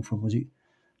think he come from, was it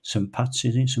St. Pat's,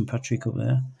 is it? St. Patrick up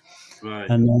there. Right.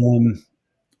 And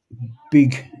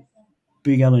big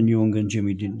Alan Young and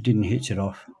Jimmy didn't hit it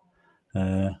off.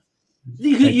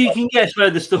 You can guess where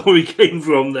the story came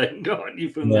from then, can't you,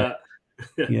 from that?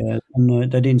 Yeah,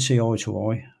 and they didn't see eye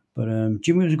to eye. But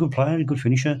Jimmy was a good player, a good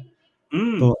finisher.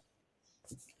 But,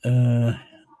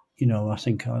 I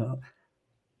think I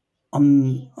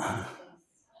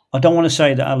don't want to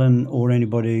say that Alan or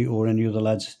anybody or any other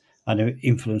lads had an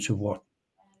influence of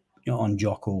on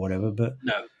Jock or whatever, but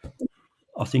no.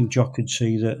 I think Jock could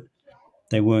see that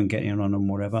they weren't getting on and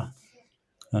whatever.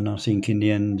 And I think in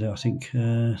the end,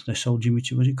 they sold Jimmy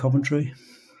to, was it Coventry?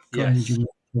 Yes. Jimmy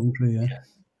Coventry,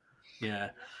 yeah.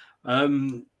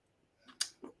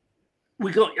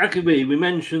 We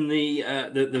mentioned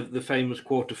the famous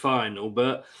quarter final,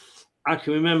 but I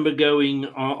can remember going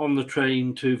on the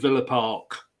train to Villa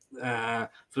Park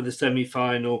for the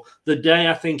semi-final. The day,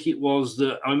 I think it was,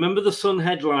 I remember the Sun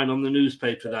headline on the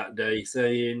newspaper that day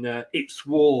saying it's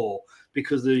war,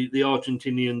 because the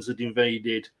Argentinians had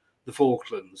invaded the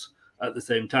Falklands at the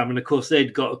same time. And of course,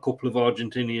 they'd got a couple of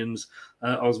Argentinians,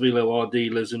 Osvaldo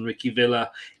Ardiles and Ricky Villa,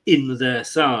 in their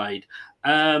side.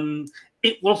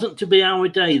 It wasn't to be our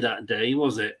day that day,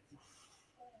 was it?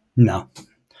 No.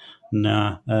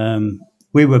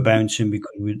 We were bouncing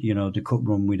because the cup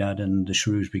run we'd had and the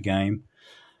Shrewsbury game,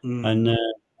 and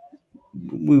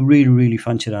we really, really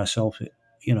fancied ourselves,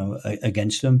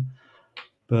 against them.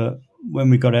 But when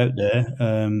we got out there,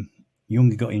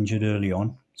 Youngie got injured early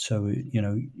on, so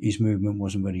his movement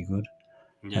wasn't very good.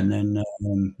 Yeah. And then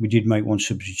we did make one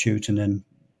substitute, and then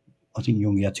I think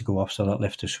Youngie had to go off, so that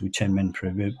left us with 10 men for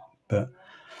a bit. But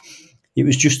it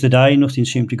was just a day; nothing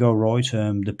seemed to go right.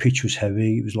 The pitch was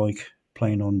heavy; it was like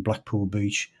playing on Blackpool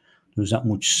Beach. There was that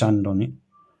much sand on it,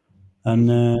 and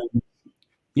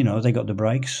they got the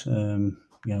breaks. We're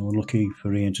lucky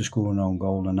for Ian to score an own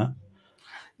goal and that.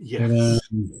 Yes.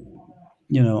 But,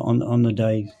 on the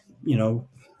day,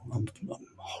 I'm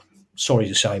sorry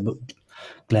to say, but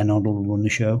Glenn Hoddle will run the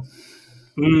show.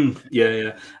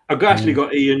 Yeah. I've actually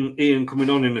got Ian coming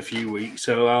on in a few weeks,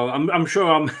 so I'm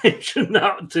sure I'll mention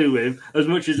that to him, as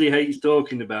much as he hates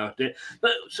talking about it.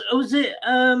 But was it?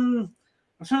 I'm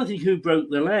trying to think who broke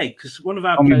the leg, because one of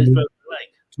our players broke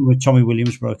the leg. Tommy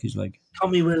Williams broke his leg.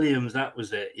 Tommy Williams, that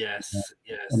was it. Yes.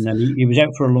 And then he was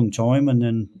out for a long time, and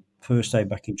then first day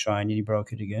back in training, he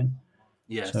broke it again.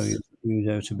 Yes. So he was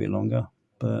out a bit longer,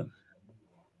 but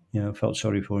I felt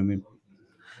sorry for him.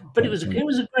 But it was a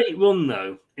great run,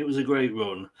 though. It was a great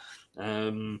run.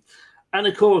 And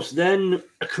of course, then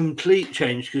a complete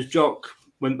change because Jock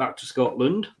went back to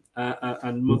Scotland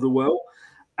and Motherwell.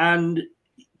 And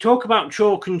talk about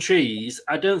chalk and cheese.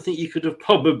 I don't think you could have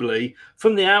probably,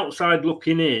 from the outside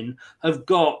looking in, have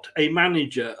got a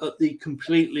manager at the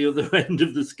completely other end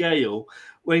of the scale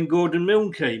when Gordon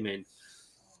Milne came in.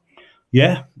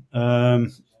 Yeah.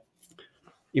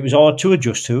 It was hard to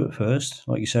adjust to at first.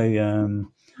 Like you say, I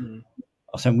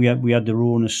think we had the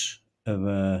rawness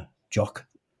of Jock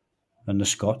and the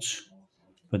Scots,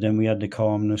 but then we had the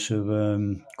calmness of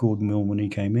Gordon Milne when he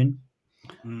came in,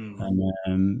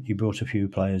 and he brought a few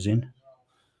players in,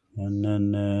 and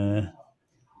then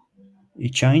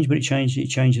it changed, but it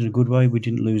changed in a good way. We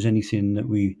didn't lose anything that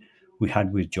we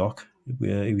had with Jock.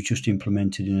 It was just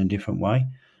implemented in a different way.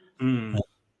 And,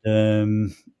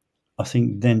 I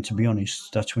think then, to be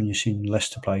honest, that's when you've seen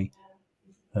Leicester play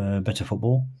better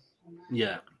football.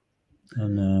 Yeah,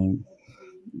 and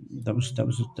that was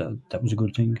a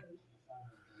good thing.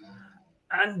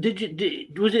 And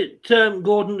was it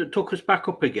Gordon that took us back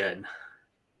up again?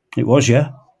 It was,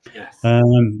 yeah. Yes.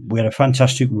 We had a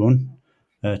fantastic run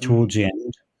towards the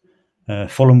end.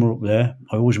 Fulham were up there.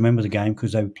 I always remember the game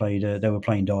because they were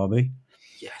playing Derby.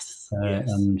 Yes.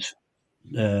 And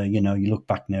you look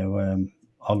back now.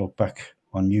 I look back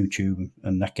on YouTube,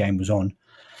 and that game was on,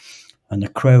 and the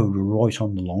crowd were right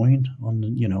on the line, on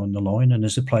the line. And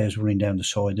as the players were running down the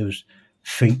side, there was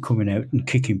feet coming out and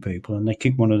kicking people, and they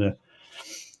kicked one of the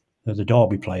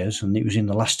Derby players, and it was in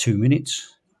the last 2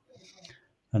 minutes.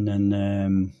 And then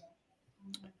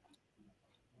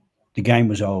the game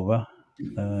was over.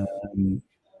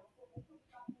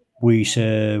 We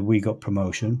got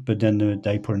promotion, but then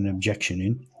they put an objection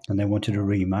in, and they wanted a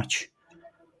rematch.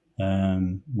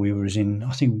 We were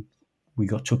I think we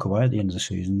got took away at the end of the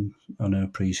season on a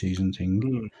pre-season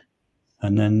thing,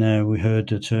 and then we heard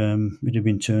that it had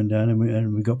been turned down,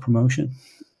 and we got promotion.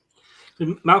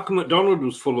 Malcolm McDonald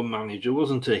was Fulham manager,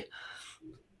 wasn't he?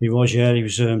 He was, yeah. He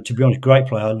was, to be honest, great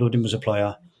player. I loved him as a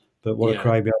player, but what a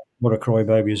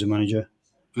crybaby as a manager.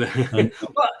 But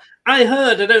I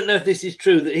heard, I don't know if this is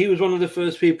true, that he was one of the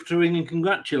first people to ring and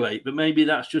congratulate, but maybe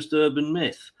that's just urban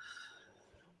myth.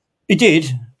 He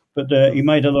did, but he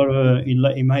made a lot of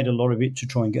it to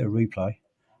try and get a replay,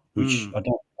 which I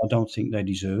don't think they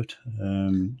deserved.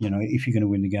 If you're going to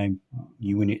win the game,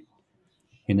 you win it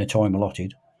in the time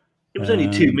allotted. It was only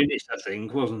 2 minutes, I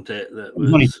think, wasn't it? That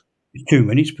was only 2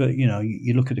 minutes, but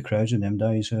you look at the crowds in them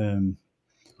days.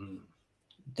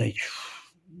 They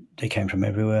came from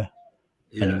everywhere,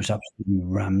 and it was absolutely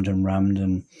rammed,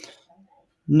 and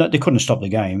they couldn't stop the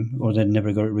game, or they'd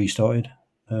never got it restarted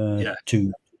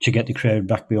to get the crowd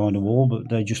back behind the wall. But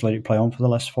they just let it play on for the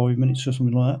last 5 minutes or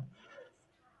something like that.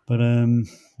 But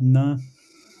no.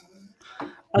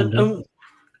 And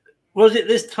was it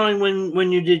this time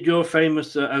when you did your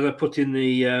famous, as I put in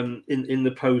the in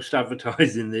the post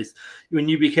advertising this, when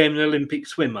you became an Olympic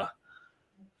swimmer?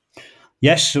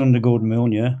 Yes, under Gordon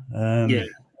Milne, yeah.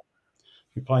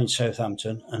 We played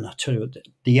Southampton, and I tell you what,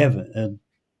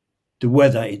 the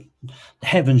weather, the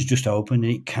heavens just opened,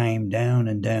 and it came down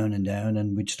and down and down,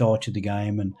 and we'd started the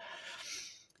game, and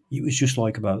it was just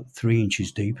like about 3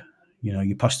 inches deep.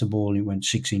 You passed the ball, and it went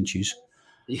 6 inches.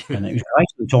 Yeah. And it was great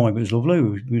at the time. It was lovely.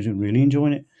 We was really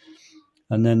enjoying it.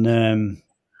 And then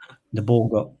I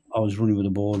was running with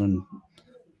the ball, and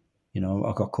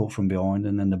I got caught from behind,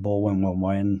 and then the ball went one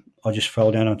way, and I just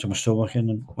fell down onto my stomach,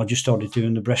 and I just started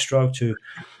doing the breaststroke to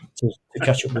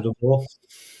catch up with the ball.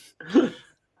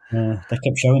 They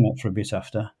kept showing that for a bit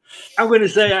after. I'm going to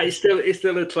say it's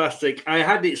still a classic. I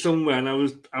had it somewhere, and I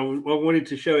wanted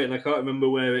to show it, and I can't remember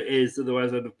where it is.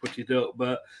 Otherwise, I'd have put it up.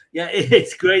 But yeah,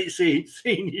 it's great seeing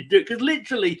you do it, because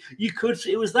literally you could.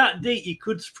 It was that deep. You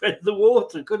could spread the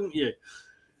water, couldn't you?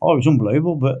 Oh, it was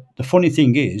unbelievable. But the funny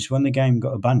thing is, when the game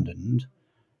got abandoned,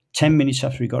 10 minutes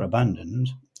after it got abandoned,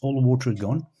 all the water had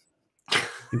gone.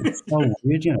 It was so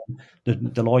weird,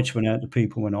 The lights went out, the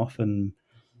people went off, and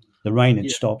the rain had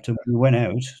stopped, and when we went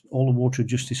out, all the water had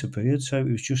just disappeared. So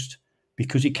it was just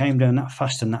because it came down that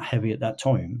fast and that heavy at that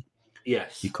time.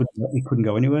 Yes, you couldn't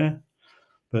go anywhere.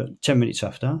 But 10 minutes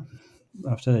after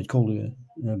they'd called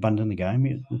abandon the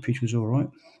game, the pitch was all right.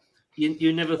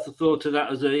 You never thought of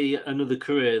that as another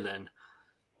career then?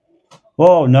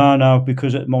 Oh no,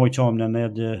 because at my time then they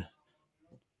had the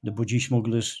budgie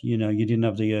smugglers. You didn't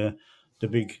have the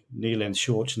big knee-length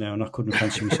shorts now, and I couldn't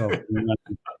fancy myself.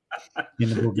 The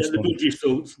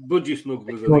budgie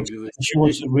smugglers. The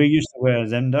shorts that we used to wear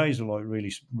them days are like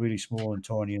really, really small and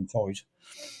tiny and tight.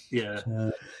 Yeah.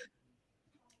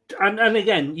 And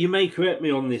again, you may correct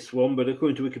me on this one, but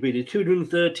according to Wikipedia,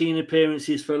 213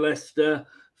 appearances for Leicester,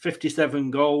 57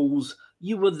 goals.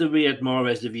 You were the Riyad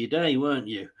Mahrez of your day, weren't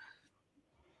you?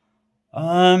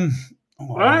 I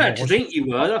actually think you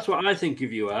were. That's what I think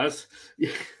of you as.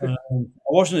 I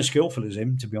wasn't as skillful as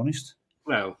him, to be honest.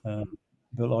 Well,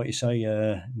 but like you say,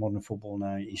 modern football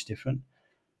now is different.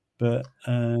 But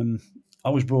I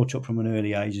was brought up from an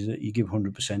early age that you give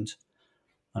 100%.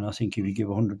 And I think if you give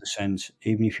 100%,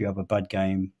 even if you have a bad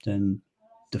game, then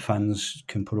the fans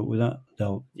can put up with that.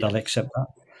 They'll accept that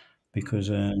because,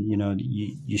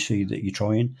 you see that you're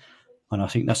trying. And I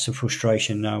think that's the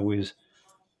frustration now with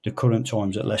the current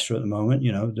times at Leicester at the moment.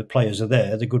 You know, the players are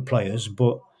there, they're good players,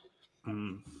 but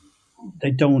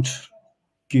they don't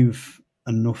give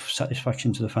enough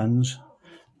satisfaction to the fans.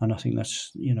 And I think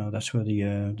that's where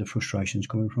the frustration's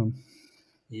coming from.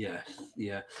 Yes,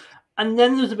 yeah. And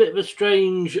then there's a bit of a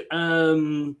strange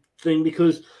thing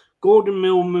because Gordon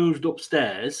Mill moved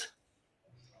upstairs,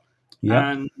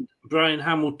 and Brian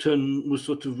Hamilton was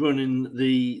sort of running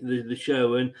the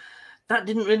show, and that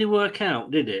didn't really work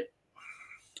out, did it?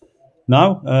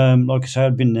 No, like I said,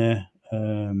 I'd been there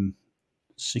 6-7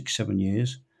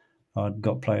 years. I'd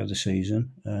got player of the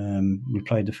season. We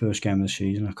played the first game of the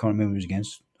season. I can't remember who it was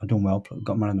against. I done well,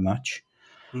 got man of the match.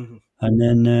 Mm-hmm. And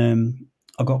then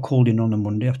I got called in on a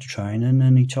Monday after training,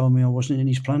 and he told me I wasn't in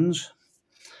his plans.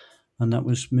 And that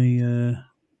was me,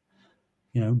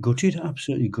 gutted,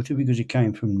 absolutely gutted, because it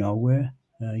came from nowhere,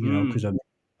 because I've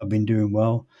been doing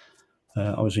well.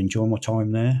 I was enjoying my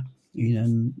time there.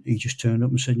 And he just turned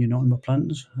up and said, "You're not in my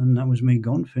plans." And that was me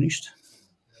gone, finished.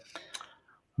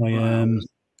 I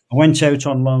went out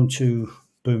on loan to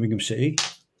Birmingham City.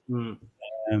 I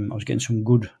was getting some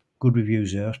good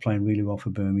reviews there. I was playing really well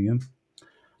for Birmingham.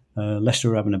 Leicester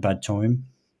were having a bad time.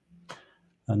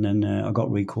 And then I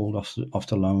got recalled off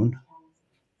the loan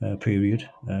period.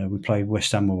 We played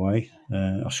West Ham away.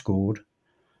 I scored.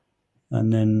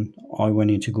 And then I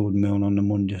went into Gordon Mill on the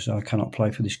Monday, so I cannot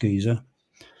play for this geezer.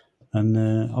 And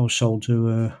I was sold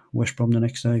to West Brom the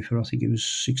next day for, I think it was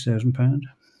 £6,000.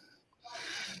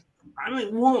 I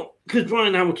mean, what? Because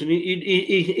Brian Hamilton,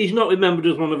 he's not remembered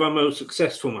as one of our most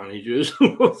successful managers,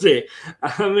 was it?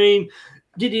 I mean,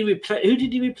 who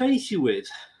did he replace you with?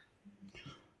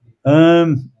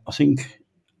 I think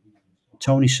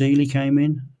Tony Seeley came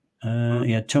in.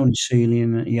 He had Tony Seeley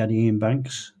and he had Ian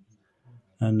Banks.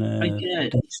 And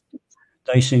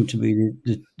they seemed to be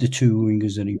the two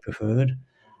wingers that he preferred.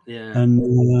 Yeah.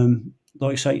 And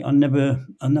like I say, and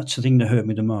that's the thing that hurt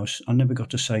me the most. I never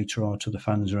got to say to the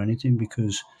fans or anything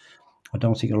because I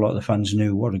don't think a lot of the fans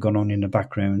knew what had gone on in the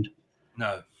background.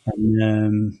 No.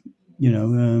 And,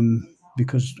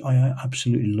 because I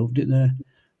absolutely loved it there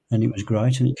and it was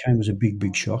great and it came as a big,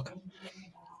 big shock.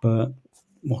 But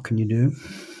what can you do?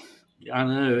 I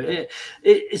know.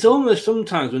 It's almost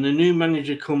sometimes when a new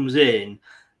manager comes in,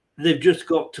 they've just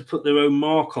got to put their own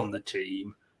mark on the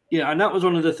team. Yeah, and that was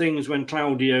one of the things when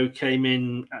Claudio came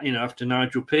in, after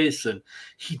Nigel Pearson.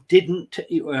 He didn't,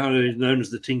 he's known as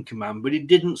the Tinker Man, but he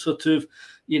didn't sort of,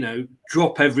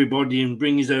 drop everybody and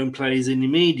bring his own players in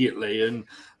immediately. And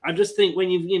I just think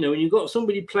when you've got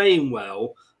somebody playing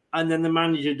well and then the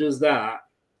manager does that,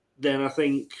 then I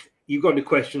think you've got to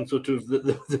question sort of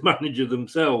the manager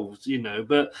themselves,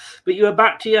 But you are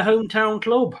back to your hometown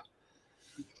club.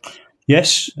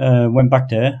 Yes, went back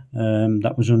there.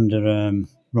 That was under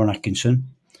Ron Atkinson.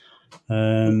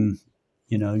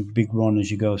 Big Ron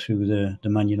as you go through the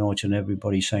Man United and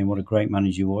everybody saying what a great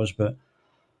manager he was, but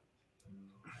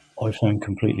I found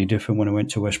completely different when I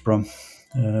went to West Brom.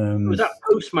 Was that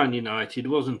post Man United,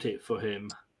 wasn't it, for him?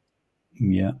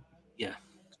 Yeah. Yeah.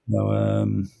 So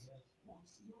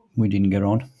we didn't get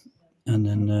on, and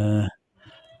then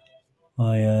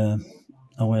I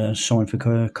went signed for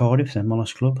Cardiff, then my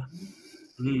last club.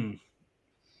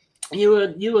 You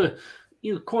were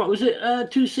quite. Was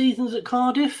it 2 seasons at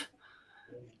Cardiff?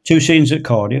 2 seasons at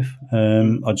Cardiff.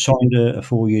 I'd signed a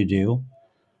 4-year deal.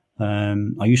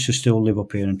 I used to still live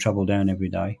up here and travel down every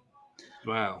day.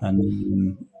 Wow.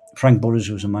 And Frank Burrows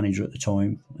was a manager at the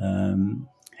time.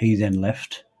 He then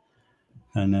left,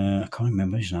 and I can't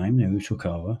remember his name now. Who took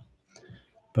over?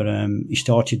 But he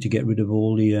started to get rid of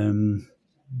all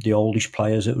the oldish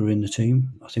players that were in the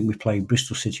team. I think we played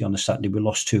Bristol City on the Saturday. We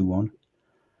lost 2-1.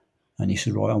 And he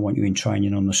said, right, I want you in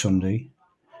training on the Sunday.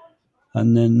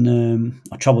 And then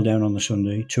I travelled down on the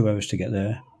Sunday, 2 hours to get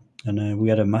there. And we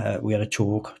had a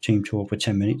team talk for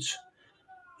 10 minutes.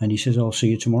 And he says, I'll see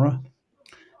you tomorrow.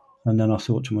 And then I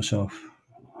thought to myself,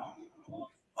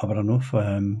 I've had enough.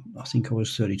 I think I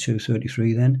was 32,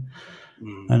 33 then.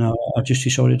 And I just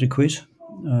decided to quit.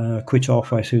 Quit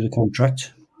halfway through the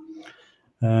contract.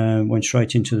 Went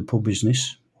straight into the pub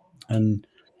business. And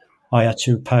I had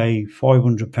to pay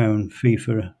 £500 fee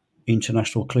for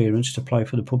international clearance to play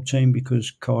for the pub team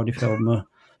because Cardiff held my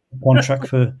contract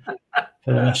for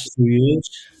the last 2 years.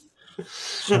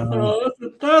 So,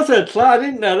 That's a class,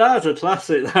 isn't there? That's a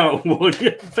classic, that one.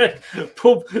 You had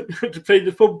to pay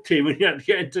the pub team and you had to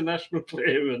get international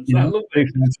clearance. I love it.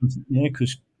 Yeah,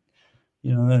 because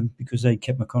because they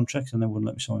kept my contract and they wouldn't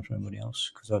let me sign for anybody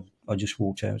else because I just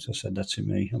walked out. I said, that's it,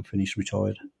 me. I'm finished,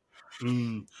 retired.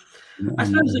 I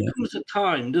suppose there comes a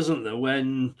time, doesn't there,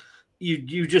 when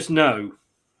you just know.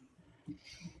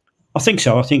 I think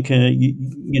so. I think,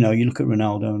 you look at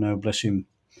Ronaldo now, bless him.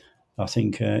 I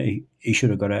think he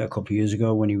should have got out a couple of years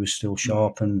ago when he was still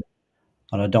sharp, and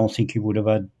I don't think he would have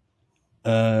had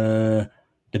the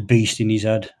beast in his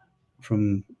head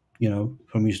from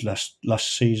his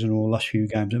last season or last few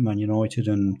games at Man United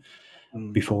and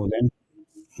before then.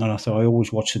 And I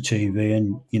always watch the TV,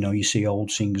 and you see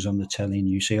old singers on the telly, and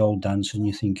you see old dancers, and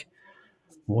you think,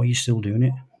 why are you still doing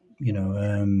it?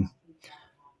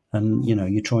 And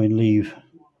you try and leave.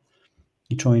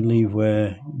 You try and leave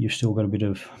where you've still got a bit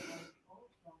of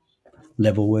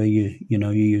level where you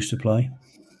used to play.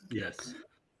 Yes,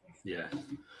 yeah.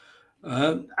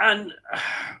 And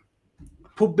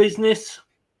pub business,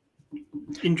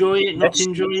 enjoy it, not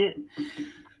enjoy it?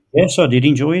 Yes, I did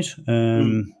enjoy it.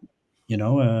 I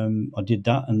did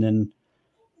that, and then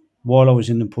while I was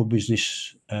in the pub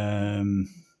business, I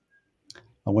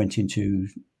went into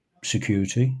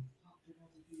security.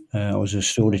 I was a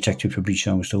store detective for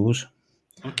Bridgestone Stores.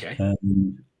 Okay.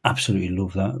 Absolutely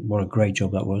love that. What a great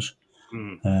job that was.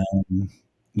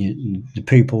 The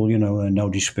people, no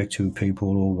disrespect to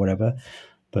people or whatever,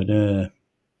 but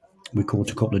we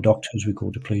caught a couple of doctors, we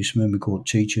caught a policeman, we caught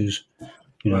teachers,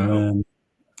 and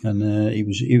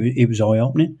it was eye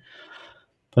opening,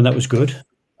 and that was good.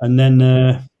 And then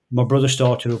my brother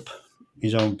started up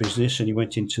his own business, and he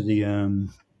went into the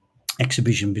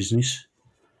exhibition business,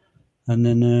 and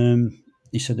then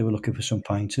he said they were looking for some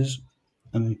painters,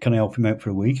 and can I help him out for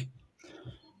a week?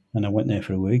 And I went there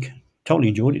for a week. Totally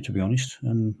enjoyed it, to be honest,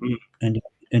 and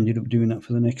ended up doing that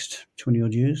for the next 20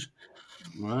 odd years.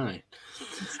 Right.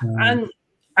 And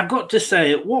I've got to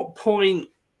say, at what point,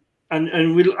 I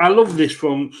love this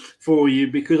for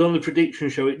you, because on the prediction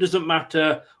show, it doesn't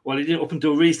matter. Well, it didn't up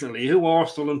until recently who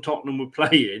Arsenal and Tottenham were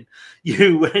playing.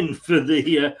 You went for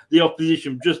the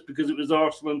opposition just because it was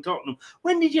Arsenal and Tottenham.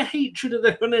 When did your hatred of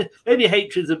them? Maybe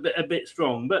hatred's a bit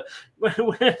strong, but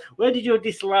where did your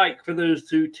dislike for those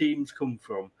two teams come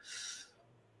from?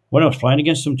 When I was playing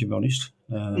against them, to be honest,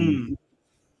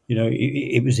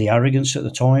 it was the arrogance at the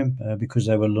time because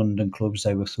they were London clubs.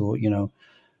 They were thought,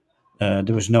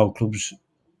 there was no clubs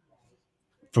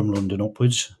from London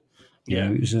upwards.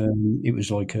 It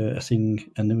was like a thing,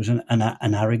 and there was an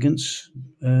arrogance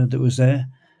that was there.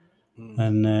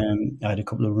 And I had a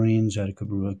couple of run-ins. I had a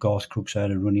couple of Garth Crooks. I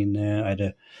had a run-in there. I had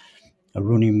a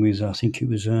run-in with, I think it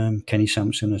was Kenny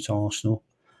Sampson at Arsenal.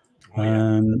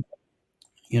 And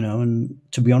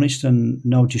to be honest, and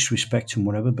no disrespect and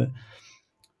whatever,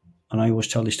 and I always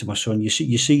tell this to my son, you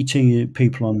see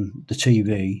people on the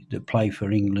TV that play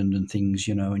for England and things,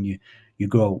 and you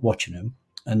grow up watching them,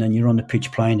 and then you're on the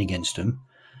pitch playing against them,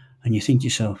 and you think to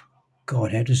yourself,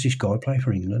 God, how does this guy play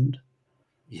for England?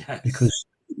 Yes. Because,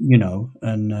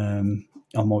 and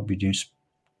I might be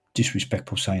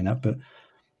disrespectful saying that, but,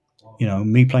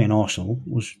 me playing Arsenal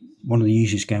was one of the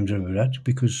easiest games I've ever had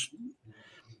because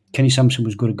Kenny Sampson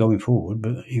was good at going forward,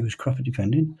 but he was crap at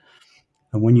defending.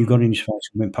 And when you got in his face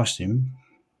and went past him,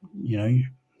 it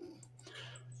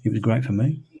was great for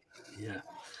me. Yeah.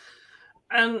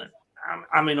 And,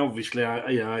 I mean, obviously,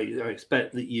 I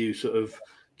expect that you sort of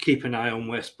keep an eye on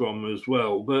West Brom as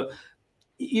well. But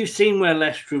you've seen where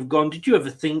Leicester have gone. Did you ever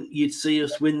think you'd see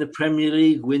us win the Premier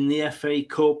League, win the FA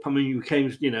Cup? I mean, you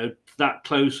came, that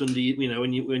close under,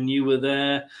 when you were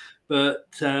there. But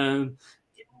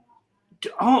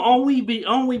are we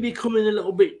becoming a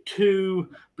little bit too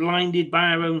blinded by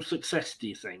our own success, do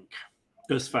you think,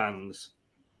 as fans?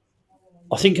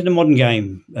 I think in the modern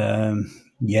game,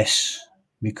 yes,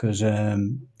 because, like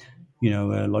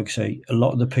I say, a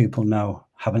lot of the people now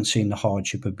haven't seen the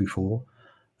hardship of before.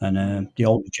 And the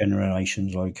older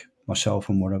generations, like myself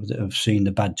and whatever, that have seen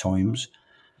the bad times,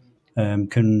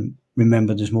 can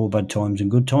remember there's more bad times than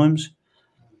good times.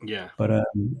 Yeah. But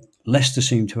Leicester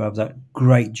seemed to have that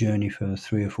great journey for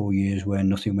 3 or 4 years where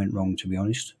nothing went wrong, to be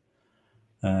honest.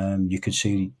 You could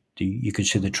see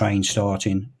the train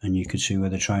starting, and you could see where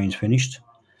the train's finished.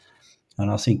 And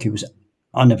I think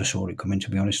I never saw it coming, to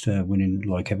be honest, winning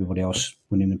like everybody else,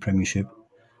 winning the Premiership.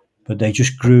 But they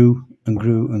just grew and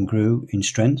grew and grew in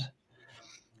strength.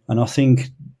 And I think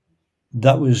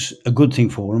that was a good thing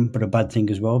for them, but a bad thing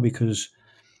as well, because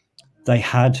they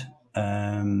had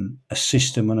a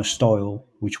system and a style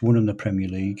which won in the Premier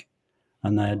League,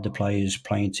 and they had the players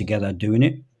playing together doing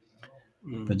it.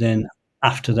 But then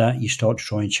after that, you start to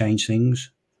try and change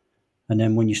things, and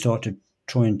then when you start to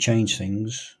try and change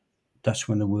things, that's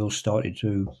when the wheels started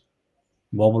to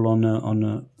wobble on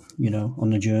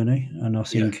the journey. And I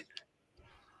think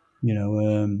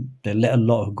they let a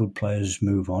lot of good players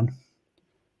move on,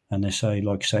 and they say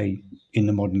in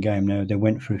the modern game now, they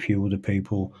went for a few other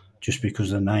people just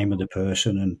because of the name of the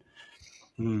person,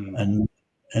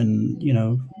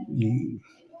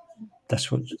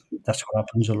 that's what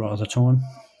happens a lot of the time.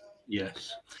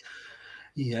 Yes.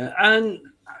 Yeah, and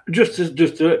just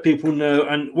to let people know,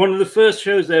 and one of the first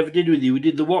shows I ever did with you, we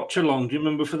did the watch along. Do you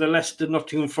remember, for the Leicester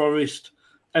Nottingham Forest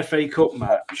FA Cup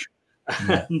match?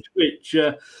 Yeah. And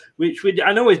which we did.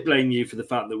 I always blame you for the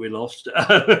fact that we lost.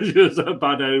 It was a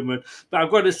bad omen. But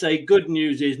I've got to say, good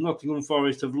news is Nottingham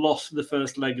Forest have lost the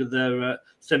first leg of their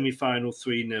semi-final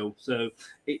 3-0. So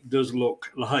it does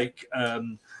look like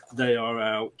they are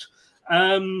out.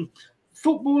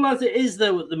 Football as it is,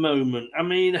 though, at the moment, I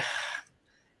mean,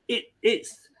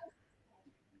 it's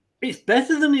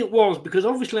better than it was, because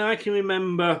obviously I can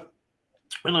remember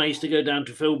when I used to go down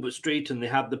to Filbert Street and they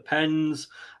had the pens.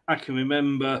 I can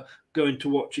remember going to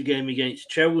watch a game against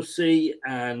Chelsea,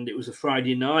 and it was a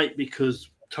Friday night because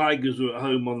Tigers were at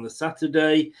home on the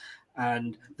Saturday,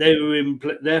 and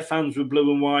their fans were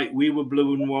blue and white, we were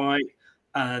blue and white,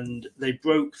 and they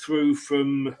broke through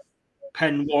from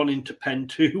pen 1 into pen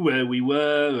 2 where we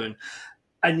were,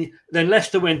 and then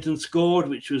Leicester went and scored,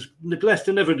 which was,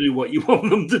 Leicester never do what you want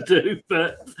them to do,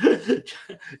 but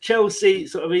Chelsea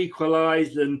sort of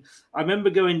equalised. And I remember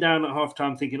going down at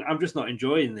half-time thinking, I'm just not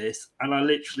enjoying this. And I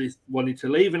literally wanted to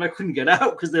leave, and I couldn't get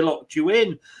out because they locked you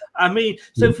in. I mean,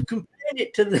 so for comparing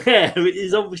it to there, it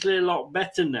is obviously a lot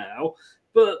better now,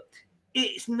 but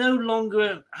it's no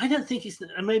longer, I don't think it's,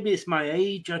 maybe it's my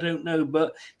age, I don't know,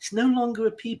 but it's no longer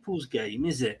a people's game,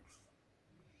 is it?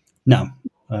 No.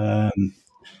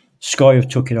 Sky have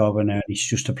took it over now. It's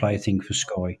just a play thing for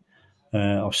Sky.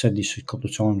 I've said this a couple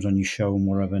of times on your show and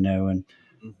whatever now, and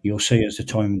you'll see as the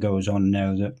time goes on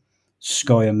now that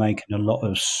Sky are making a lot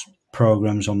of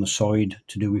programs on the side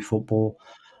to do with football.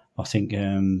 I think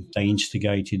they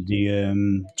instigated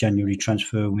the January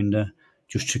transfer window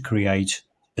just to create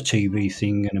a TV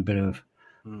thing and a bit of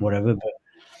whatever. But,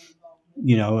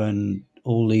 and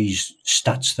all these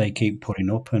stats they keep putting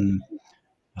up, and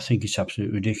I think it's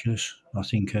absolutely ridiculous. I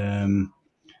think,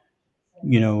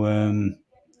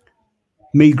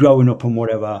 me growing up and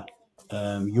whatever,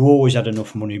 you always had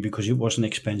enough money because it wasn't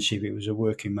expensive. It was a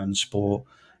working man's sport.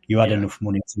 You had enough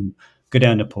money to go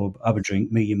down the pub, have a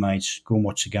drink, meet your mates, go and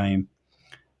watch the game.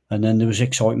 And then there was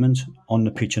excitement on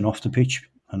the pitch and off the pitch.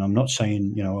 And I'm not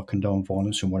saying, I condone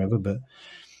violence and whatever, but,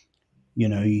 you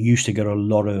used to get a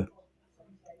lot of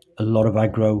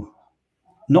aggro,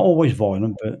 not always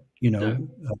violent, but,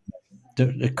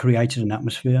 that created an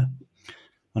atmosphere.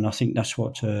 And I think that's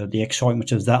what the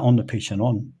excitement of that on the pitch and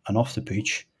on and off the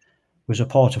pitch was a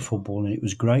part of football, and it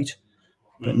was great.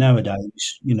 But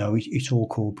nowadays, it's all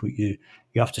corporate. You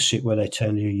have to sit where they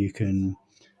tell you you can,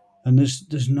 and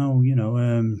there's no,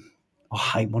 I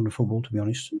hate modern football, to be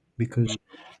honest, because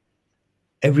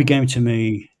every game to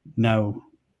me now,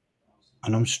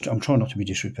 and I'm trying not to be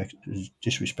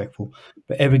disrespectful,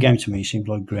 but every game to me seems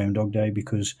like Groundhog Day,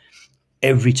 because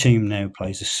every team now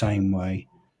plays the same way,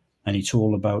 and it's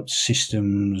all about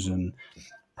systems and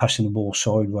passing the ball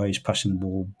sideways, passing the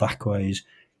ball backways.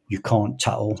 You can't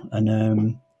tackle.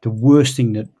 And the worst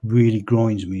thing that really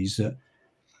grinds me is that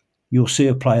you'll see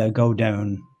a player go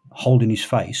down holding his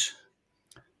face,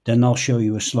 then they'll show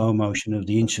you a slow motion of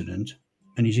the incident,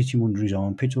 and he's hitting under his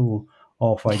armpit or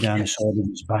halfway down the side of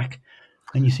his back.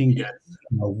 And you think,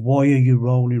 why are you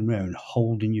rolling around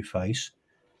holding your face?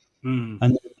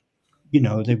 And,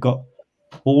 they've got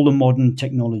all the modern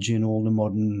technology and all the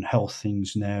modern health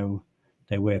things now.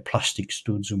 They wear plastic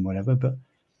studs and whatever, but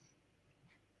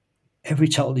every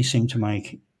tackle they seem to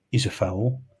make is a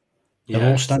foul. They're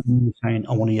all standing there saying,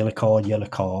 I want a yellow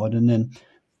card. And then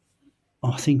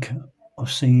I think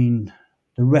the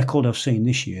record I've seen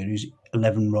this year is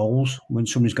 11 rolls when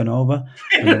somebody's gone over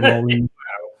and they're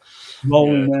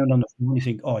rolling around on the floor. You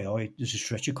think, there's a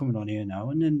stretcher coming on here now.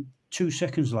 And then 2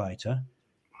 seconds later,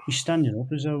 he's standing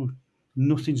up as though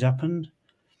nothing's happened.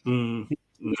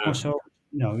 So,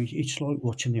 it's like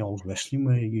watching the old wrestling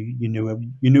where you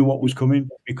knew what was coming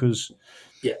because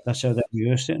that's how they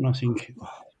rehearsed it. And I think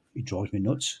it drives me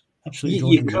nuts.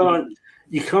 Absolutely,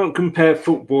 you can't compare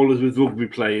footballers with rugby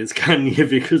players, can you?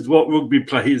 Because what rugby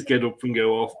players get up and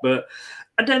go off. But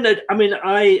I don't know. I mean,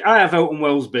 I have Elton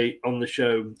Wellesby on the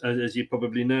show, as you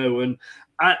probably know, and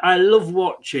I love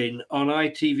watching on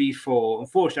ITV4.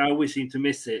 Unfortunately, I always seem to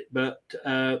miss it, but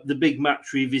the Big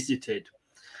Match Revisited.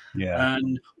 Yeah.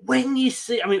 And when you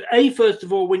see, I mean, first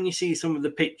of all, when you see some of the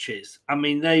pitches, I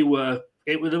mean, they were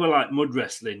like mud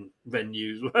wrestling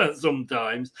venues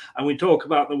sometimes. And we talk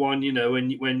about the one, you know,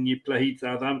 when you played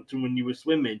Southampton when you were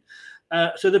swimming.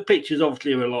 So the pitches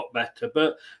obviously are a lot better.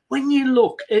 But when you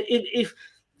look, if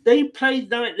they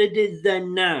played like they did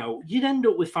then now, you'd end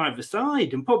up with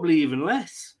 5-a-side and probably even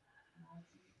less.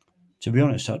 To be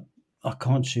honest, I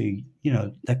can't see, you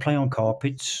know, they play on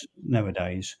carpets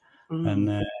nowadays.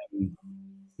 And,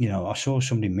 you know, I saw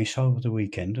somebody miss over the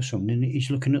weekend or something.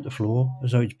 He's looking at the floor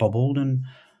as though it's bubbled. And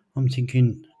I'm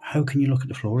thinking, how can you look at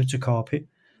the floor? It's a carpet.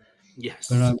 Yes.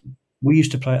 But we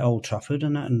used to play at Old Trafford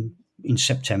and that in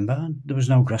September, and there was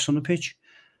no grass on the pitch.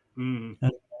 And,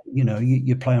 you know,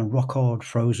 you play on rock hard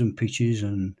frozen pitches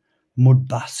and mud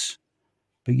baths,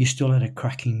 but you still had the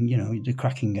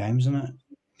cracking games and that.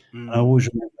 I always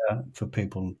remember, for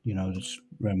people, you know, that's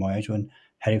around my age, when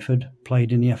Hereford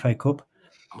played in the FA Cup.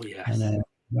 Oh, yes. And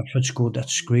Hereford scored that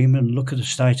screamer, and look at the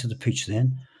state of the pitch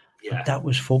then. Yeah. But that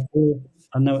was football.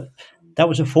 I know that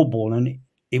was a football, and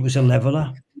it was a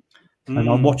leveller. And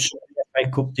I watched the FA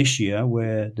Cup this year,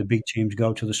 where the big teams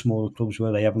go to the smaller clubs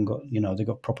where they haven't got, you know, they've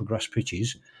got proper grass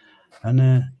pitches, and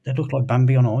they look like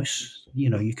Bambi on ice. You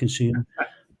know, you can see them.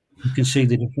 You can see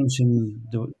the difference in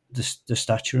the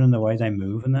stature and the way they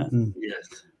move and that. And yes,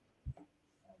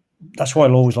 that's why I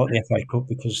always like the FA Cup,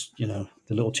 because, you know,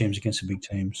 the little teams against the big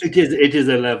teams. It is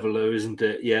a leveler, isn't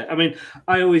it? Yeah. I mean,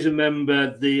 I always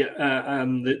remember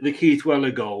the Keith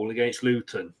Weller goal against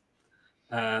Luton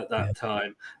that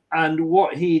time, and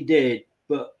what he did.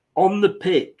 But on the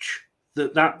pitch,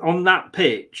 on that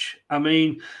pitch, I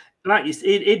mean, like you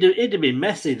said, it'd have been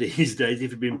messy these days if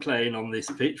he'd been playing on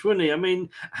this pitch, wouldn't he? I mean,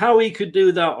 how he could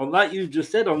do that on, like you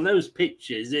just said, on those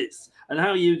pitches, and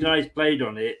how you guys played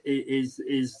on it is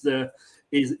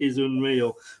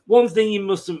unreal. One thing you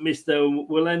mustn't miss, though,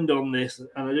 we'll end on this,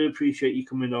 and I do appreciate you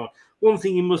coming on. One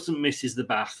thing you mustn't miss is the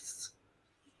baths.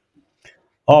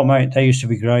 Oh, mate, they used to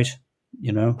be great,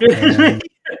 you know.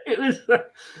 It was.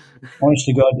 Honest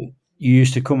to God, you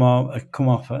used to come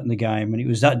off in the game, and it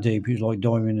was that deep. It was like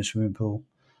diving in a swimming pool,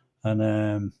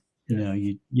 and you know,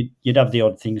 you'd have the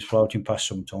odd things floating past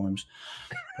sometimes.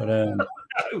 But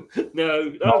no,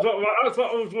 that's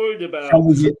what I was worried about.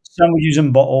 Sandwiches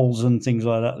and bottles and things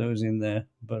like that was in there.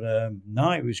 But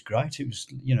no, it was great. It was,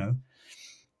 you know,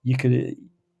 you could.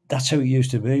 That's how it used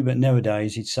to be. But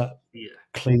nowadays, it's that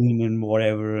clean and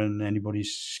whatever, and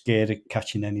anybody's scared of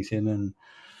catching anything. And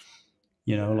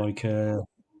you know, like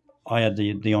I had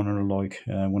the honour of, like,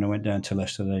 when I went down to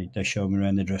Leicester, they showed me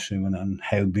around the dressing room and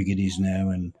how big it is now,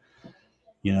 and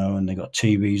you know, and they got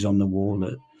TVs on the wall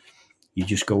that you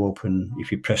just go up, and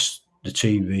if you press the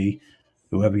TV,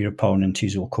 whoever your opponent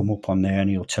is will come up on there, and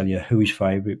he'll tell you who his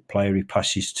favourite player he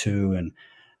passes to, and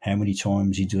how many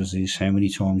times he does this, how many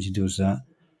times he does that,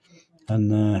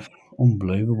 and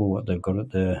unbelievable what they've got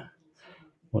at the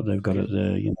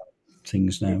you know,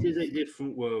 things now. It is a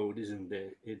different world, isn't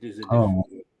it? It is a different world.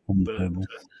 Unbelievable.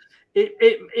 But,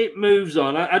 it moves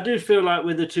on. I do feel like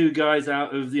with the two guys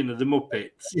out of, you know, the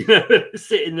Muppets, you know,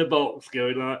 sit in the box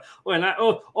going like,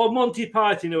 or Monty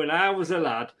Python, you know, when I was a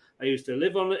lad, I used to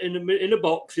live in a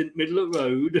box in the middle of the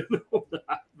road and all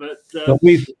that. But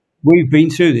we've been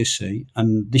through this, see,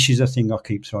 and this is the thing I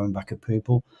keep throwing back at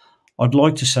people. I'd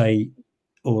like to say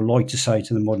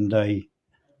to the modern day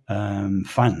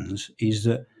fans, is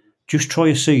that just try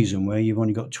a season where you've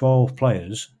only got 12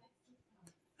 players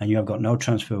and you have got no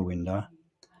transfer window,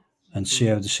 and see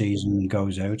how the season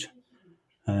goes out,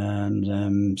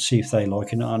 and see if they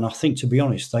like it. And I think, to be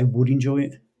honest, they would enjoy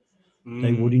it.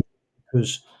 They would,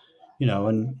 because, you know,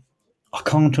 and I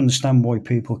can't understand why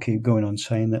people keep going on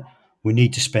saying that we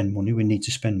need to spend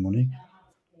money.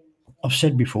 I've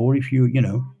said before, if you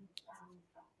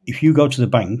go to the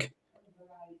bank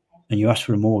and you ask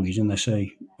for a mortgage and they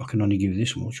say, I can only give you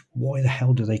this much, why the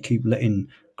hell do they keep letting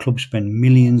clubs spend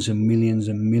millions and millions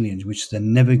and millions, which they're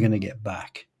never going to get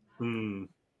back? And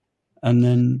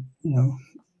then, you know,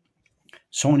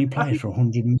 signing players for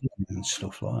 100 million and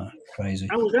stuff like that. Crazy.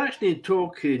 I was actually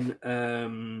talking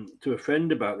to a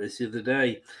friend about this the other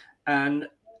day, and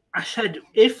I said,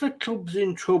 if a club's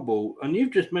in trouble, and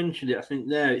you've just mentioned it, I think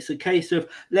there, it's a case of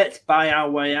let's buy our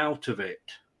way out of it.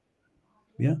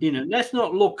 Yeah. You know, let's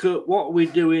not look at what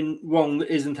we're doing wrong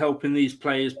that isn't helping these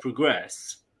players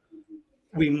progress.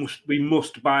 we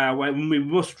must buy our way, and we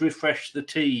must refresh the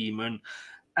team,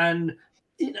 and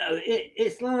you know,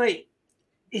 it's like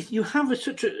you have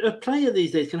such a player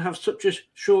these days can have such a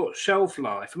short shelf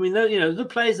life. I mean, you know, the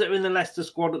players that are in the Leicester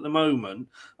squad at the moment,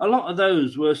 a lot of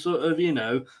those were sort of, you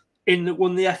know,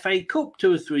 won the FA Cup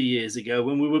 2 or 3 years ago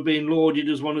when we were being lauded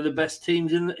as one of the best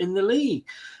teams in the league.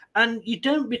 And you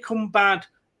don't become bad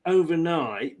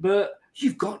overnight, but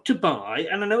you've got to buy.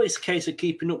 And I know it's a case of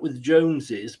keeping up with the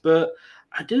Joneses, but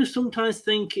I do sometimes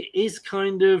think it is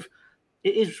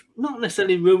not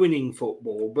necessarily ruining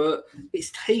football, but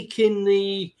it's taking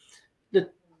the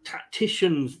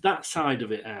tacticians, that side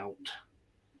of it, out.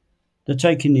 They're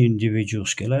taking the individual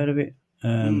skill out of it.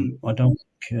 I don't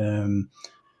think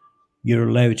you're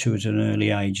allowed to, at an early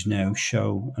age now,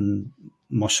 show, and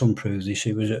my son proved this.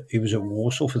 He was at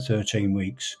Warsaw for 13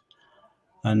 weeks,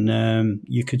 and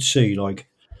you could see, like,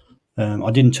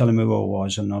 I didn't tell him who I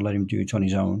was, and I let him do it on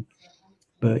his own.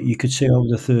 But you could see over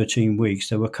the 13 weeks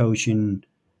they were coaching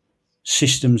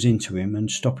systems into him and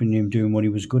stopping him doing what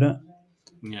he was good at.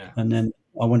 Yeah. And then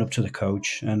I went up to the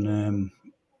coach and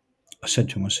I said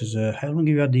to him, I says, how long have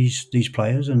you had these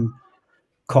players? And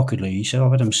cockedly, he said, I've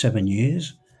had them 7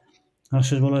 years. I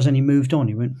said, well, has any moved on?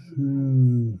 He went,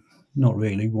 not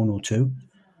really, 1 or 2.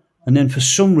 And then for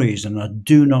some reason, I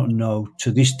do not know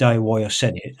to this day why I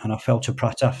said it, and I felt a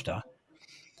prat after.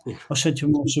 I said to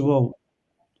him, I said, well,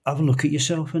 have a look at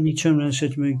yourself. And he turned around and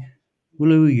said to me,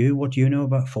 well, who are you? What do you know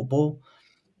about football?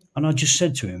 And I just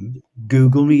said to him,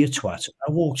 Google me, you twat.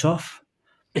 I walked off.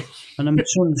 And then my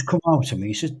son's come out to me.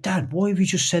 He said, Dad, why have you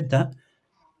just said that? And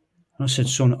I said,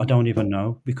 son, I don't even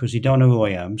know, because he don't know who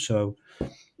I am. So,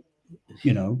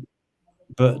 you know,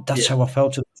 but that's how I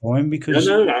felt at the time, because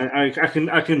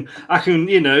I can,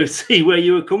 you know, see where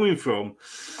you were coming from.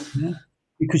 Yeah.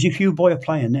 Because if you buy a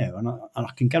player now, and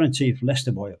I can guarantee if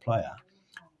Leicester buy a player,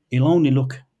 he'll only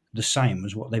look the same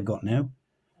as what they've got now,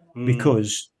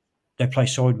 because they play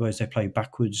sideways, they play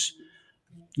backwards.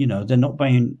 You know, they're not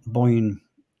buying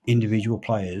individual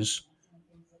players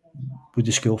with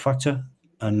the skill factor.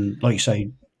 And like you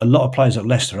say, a lot of players at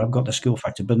Leicester have got the skill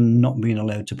factor, but not being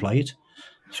allowed to play it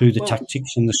through the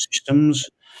tactics and the systems.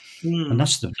 And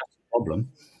that's the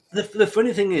problem. The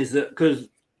funny thing is that, because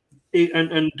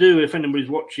if anybody's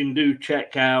watching, do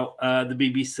check out the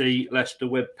BBC Leicester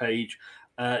webpage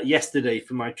yesterday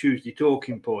for my Tuesday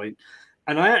talking point.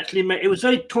 And I actually it was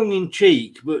very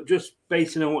tongue-in-cheek, but just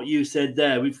basing on what you said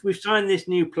there, we've signed this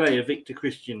new player, Victor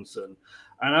Christiansen,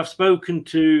 and I've spoken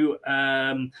to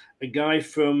a guy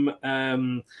from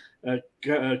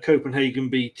Copenhagen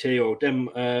BT or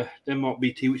Denmark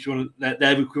BT, which is one of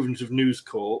their equivalent of News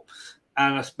Corp.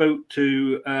 And I spoke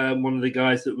to one of the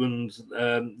guys that runs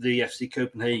the FC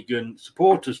Copenhagen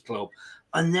supporters club,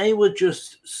 and they were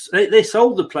they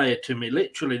sold the player to me,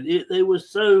 literally. They were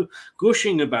so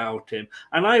gushing about him.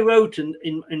 And I wrote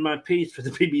in my piece for the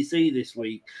BBC this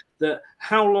week that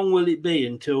how long will it be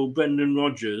until Brendan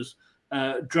Rodgers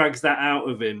drags that out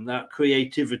of him, that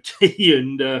creativity,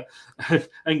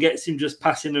 and gets him just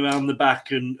passing around the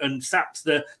back and saps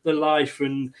the life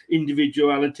and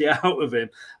individuality out of him.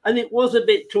 And it was a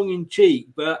bit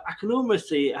tongue-in-cheek, but I can almost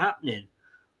see it happening.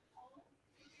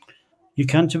 You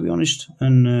can, to be honest.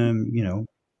 And, you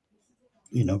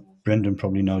know, Brendan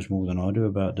probably knows more than I do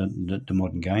about the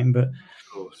modern game. But, of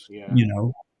course, yeah. You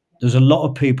know, there's a lot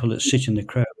of people that sit in the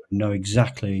crowd and know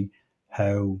exactly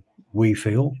how we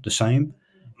feel the same,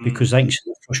 because they can see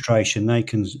the frustration. They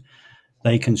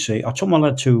can see. I took my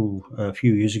lad to a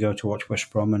few years ago to watch West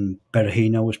Brom, and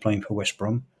Berahino was playing for West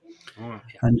Brom. Oh,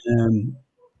 yeah. And,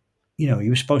 you know, he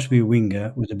was supposed to be a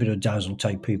winger with a bit of dazzle,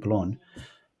 take people on.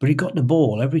 But he got the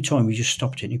ball every time. He just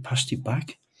stopped it and he passed it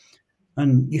back.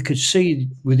 And you could see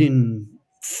within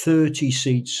 30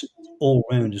 seats all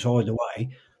round us either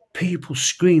way, people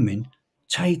screaming,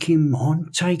 take him on,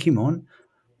 take him on.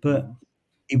 But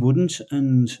he wouldn't.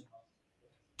 And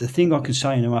the thing I can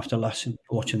say now after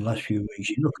watching the last few weeks,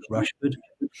 you look at Rashford.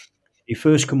 He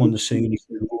first come on the scene, he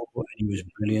was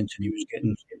brilliant, and he was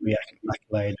getting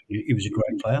accolade. He was a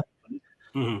great player.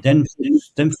 Then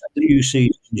for a few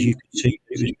seasons, you could see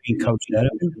it was being coached out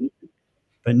of him.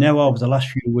 But now, over the last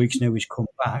few weeks, now he's come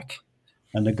back,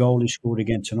 and the goal he scored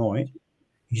again tonight,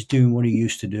 he's doing what he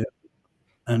used to do.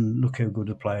 And look how good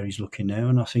a player he's looking now.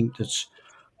 And I think that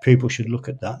people should look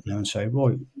at that now and say,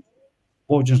 right,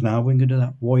 why does now winger do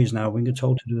that? Why is now winger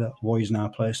told to do that? Why is now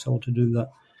players told to do that?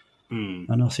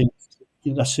 And I think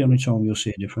that's the only time you'll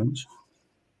see a difference.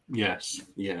 Yes,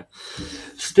 yeah.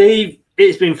 Steve,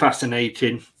 it's been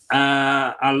fascinating.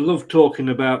 I love talking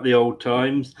about the old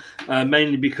times,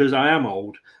 mainly because I am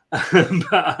old.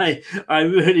 But I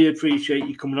really appreciate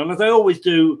you coming on, as I always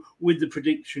do with the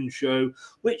prediction show,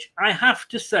 which I have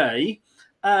to say,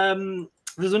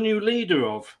 there's a new leader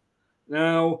of.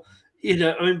 Now,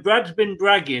 I mean, Brad's been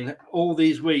bragging all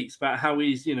these weeks about how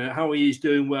he's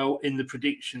doing well in the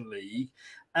prediction league.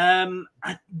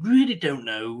 I really don't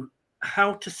know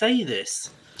how to say this.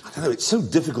 I don't know, it's so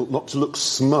difficult not to look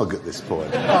smug at this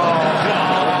point.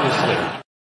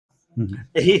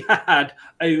 He had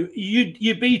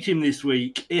you beat him this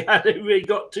week. He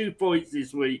got 2 points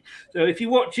this week. So if you're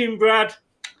watching, Brad,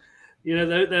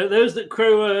 those that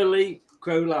crow early,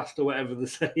 crow last, or whatever the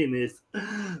saying is.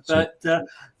 But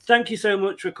thank you so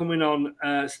much for coming on,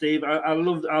 Steve. I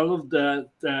loved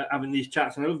having these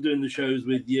chats, and I love doing the shows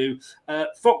with you.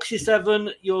 Foxy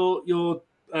 7, your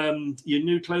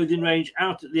new clothing range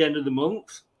out at the end of the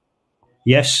month.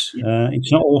 Yes,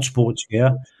 it's not all sports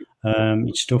gear.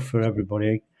 It's stuff for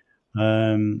everybody.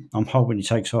 I'm hoping it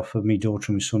takes off for my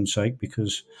daughter and my son's sake,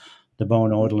 because they're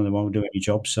born idle and they won't do any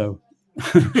job. So,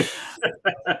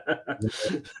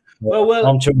 well,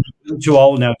 I'm too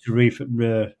old now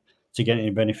to get any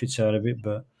benefits out of it.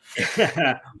 But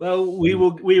well, we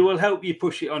will help you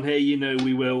push it on here.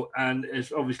 We will, and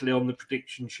it's obviously on the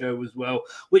prediction show as well,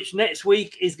 which next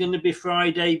week is going to be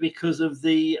Friday because of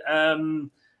the.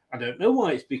 I don't know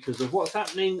why it's because of what's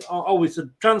happening. Oh, it's a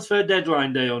transfer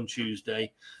deadline day on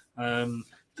Tuesday.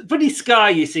 Bloody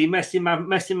Sky, you see, messing my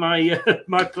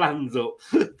my plans up.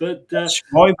 But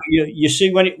Sky, you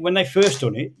see, when they first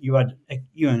done it, you had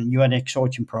an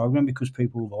exciting program because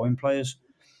people were buying players.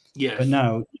 Yes. But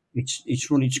now it's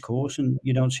run its course, and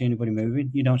you don't see anybody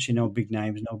moving. You don't see no big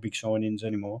names, no big signings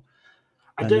anymore.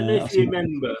 I don't know if you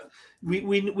remember. We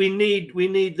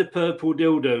need the purple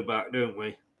dildo back, don't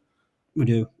we? We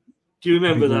do. Do you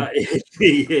remember that?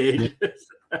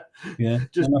 Yeah.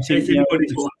 Just in case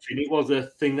anybody's watching, it was a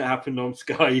thing that happened on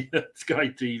Sky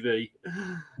TV.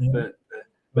 Yeah.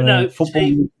 But no,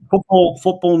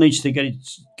 football needs to get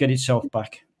itself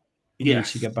back. It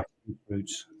needs to get back to its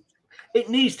roots.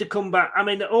 It needs to come back. I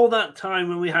mean, all that time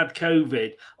when we had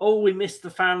COVID, we missed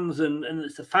the fans, and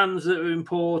it's the fans that are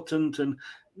important. And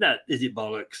no, is it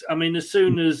bollocks? I mean, as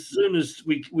soon as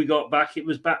we got back, it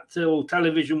was back to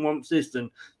television wants this and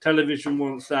television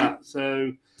wants that.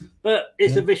 So, but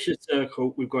it's a vicious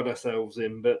circle we've got ourselves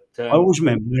in. But I always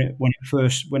remember when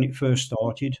it first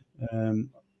started.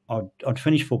 I'd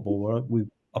finished football.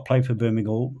 I played for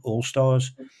Birmingham All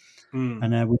Stars,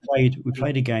 and we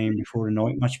played a game before the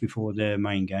night match before their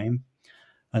main game,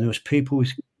 and there was people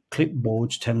with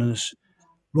clipboards telling us,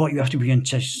 right, you have to be in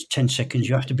 10 seconds.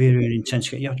 You have to be here in 10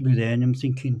 seconds. You have to be there. And I'm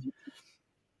thinking,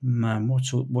 man,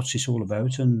 what's this all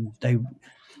about? And they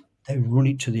run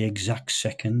it to the exact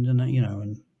second, and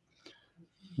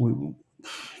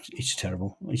it's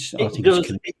terrible.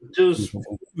 It does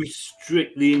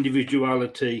restrict the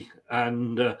individuality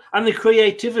and the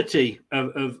creativity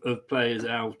of players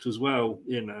out as well.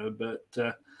 But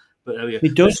there we go.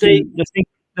 It does.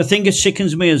 The thing that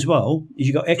sickens me as well is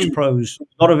you got ex-pros, a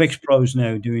lot of ex-pros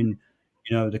now doing,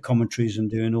 the commentaries and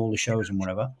doing all the shows and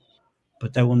whatever,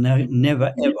 but they will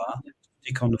never ever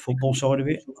stick on the football side of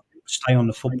it. Stay on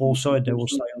the football side. They will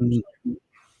stay on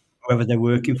whoever they're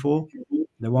working for.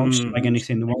 They won't say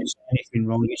anything. They won't say anything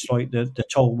wrong. It's like they're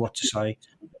told what to say,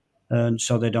 and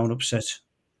so they don't upset,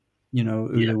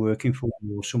 who they're working for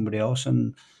or somebody else.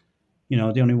 And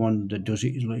the only one that does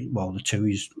it is the two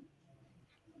is.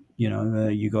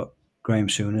 You got Graham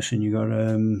Souness and you got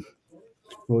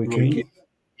Roy Keane.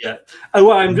 Yeah.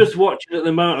 Oh, I'm just watching at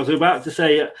the moment. I was about to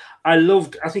say, I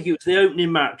think it was the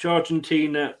opening match,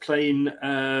 Argentina playing,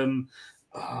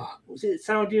 was it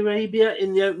Saudi Arabia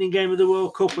in the opening game of the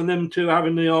World Cup, and them two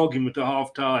having the argument at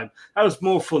half time. That was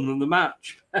more fun than the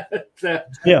match. Graham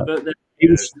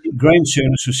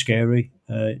Souness was scary.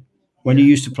 When you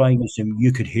used to play against him,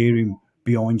 you could hear him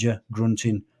behind you,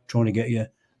 grunting, trying to get you.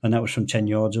 And that was from 10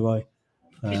 yards away.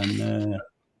 And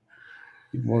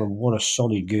what a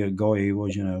solid guy he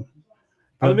was,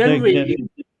 I remember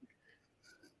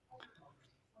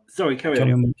Sorry, carry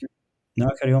on. No,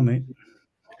 carry on, mate.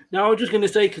 No, I was just going to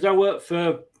say, because I worked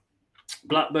for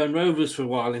Blackburn Rovers for a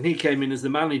while, and he came in as the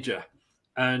manager.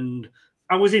 And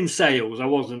I was in sales. I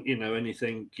wasn't,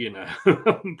 anything,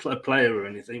 a player or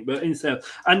anything, but in sales.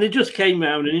 And they just came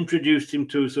around and introduced him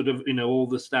to sort of, all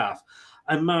the staff.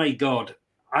 And my God,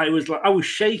 I was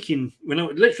shaking when I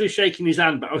was literally shaking his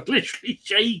hand, but I was literally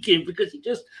shaking because he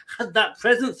just had that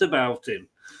presence about him.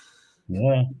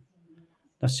 Yeah,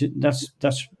 that's it. That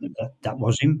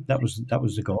was him. That was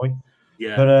the guy.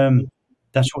 Yeah. But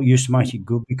that's what used to make it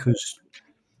good because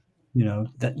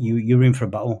that you're in for a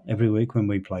battle every week when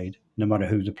we played, no matter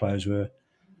who the players were.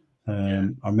 I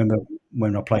remember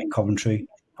when I played Coventry,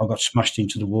 I got smashed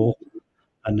into the wall,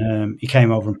 and he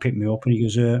came over and picked me up, and he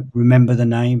goes, "Remember the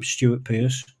name, Stuart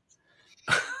Pearce?"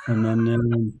 And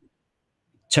then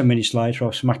 10 minutes later,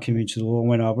 I smacked him into the wall and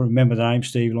went over. Remember the name,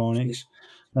 Steve Lynex?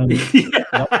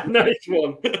 Nice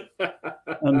one.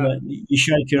 And you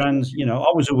shake your hands. You know,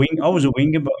 I was a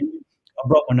winger, but I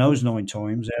broke my nose 9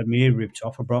 times. I had my ear ripped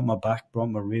off. I broke my back, broke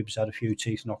my ribs, had a few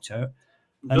teeth knocked out.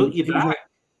 Broke your back?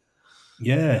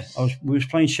 Yeah, we was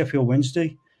playing Sheffield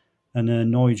Wednesday,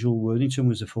 and Nigel Worthington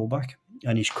was the fullback,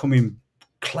 and he's coming,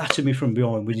 clattered me from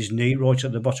behind with his knee right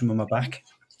at the bottom of my back,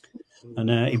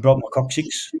 and he broke my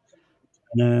coccyx.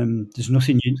 And there's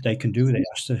nothing they can do with it. It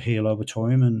has to heal over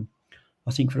time. And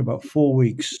I think for about 4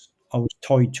 weeks, I was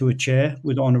tied to a chair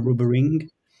on a rubber ring,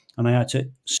 and I had to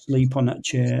sleep on that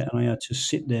chair, and I had to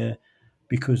sit there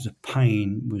because the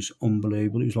pain was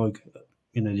unbelievable. It was like,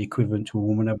 you know, the equivalent to a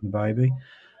woman having a baby.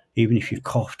 Even if you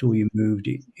coughed or you moved,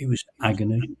 it was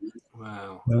agony.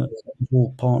 Wow. But it was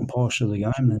all part and parcel of the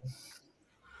game then.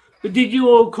 But did you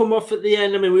all come off at the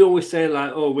end? I mean, we always say,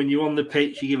 like, oh, when you're on the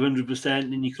pitch, you give 100%,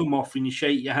 and you come off and you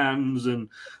shake your hands,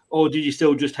 or did you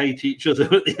still just hate each other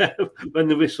at the end when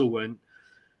the whistle went?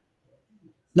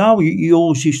 No, you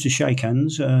always used to shake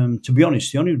hands. To be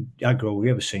honest, the only aggro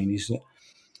we've ever seen is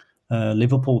that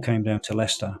Liverpool came down to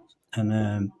Leicester,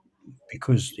 and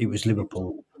because it was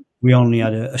Liverpool, we only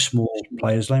had a small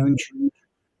players' lounge,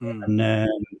 and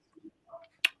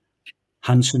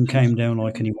Hansen came down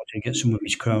and he wanted to get some of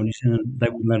his cronies in, and they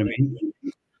wouldn't let him in.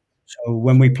 So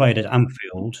when we played at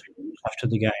Anfield after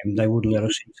the game, they wouldn't let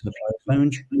us into the players'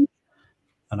 lounge.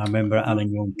 And I remember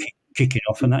Alan Young kicking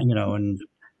off and that, you know, and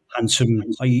Hansen,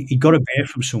 he got a beer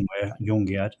from somewhere, Young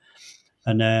he had,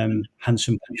 and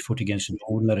Hansen put his foot against the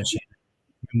door and let us in.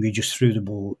 And we just threw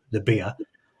the beer,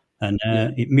 and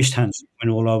it missed Hansen,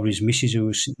 went all over his missus who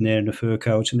was sitting there in the fur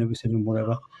coat and everything and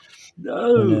whatever.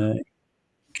 No. And,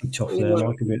 kicked off there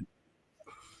like a bit.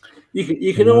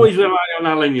 You can always rely on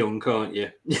Alan Young, can't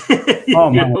you? Oh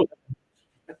man,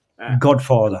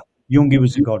 Godfather. Youngie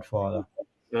was the Godfather.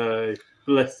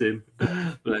 Bless him,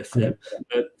 bless him.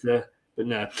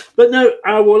 But no,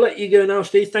 I will let you go now,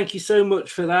 Steve. Thank you so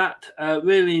much for that.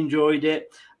 Really enjoyed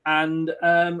it, and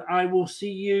I will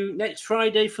see you next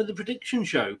Friday for the prediction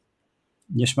show.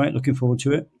 Yes, mate. Looking forward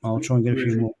to it. I'll try and get a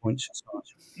few more points.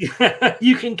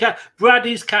 You can catch. Brad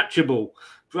is catchable.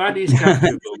 Brad is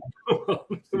catchable.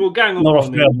 We'll gang up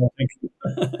on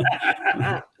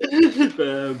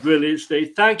it. Brilliant,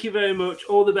 Steve. Thank you very much.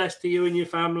 All the best to you and your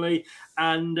family.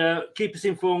 And keep us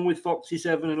informed with Foxy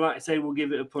 7. And like I say, we'll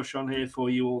give it a push on here for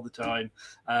you all the time.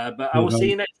 But I will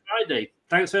see you next Friday.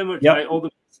 Thanks very much, mate. All the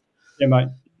best. Yeah, mate.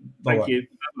 Thank you.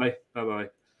 Bye-bye. Bye-bye.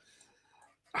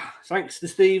 Thanks to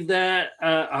Steve there.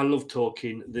 I love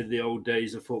talking the old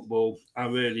days of football. I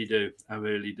really do. I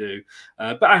really do.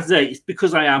 But as I say, it's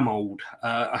because I am old.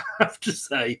 I have to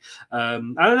say. I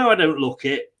know I don't look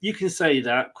it. You can say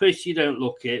that. Chris, you don't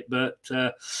look it. But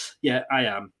yeah, I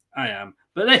am. I am.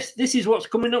 But this is what's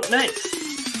coming up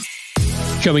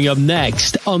next. Coming up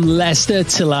next on Leicester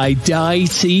Till I Die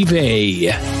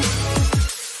TV.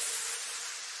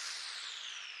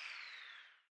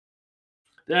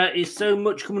 There is so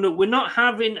much coming up. We're not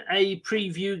having a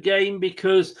preview game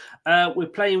because we're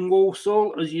playing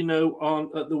Walsall, as you know,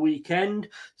 at the weekend,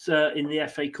 so in the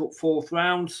FA Cup 4th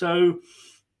round. So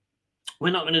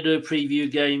we're not going to do a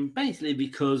preview game, basically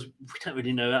because we don't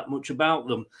really know that much about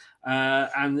them.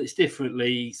 And it's different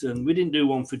leagues, and we didn't do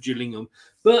one for Gillingham.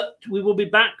 But we will be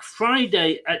back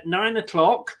Friday at 9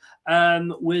 o'clock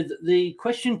with the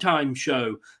Question Time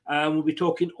show. We'll be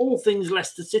talking all things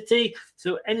Leicester City.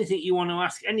 So anything you want to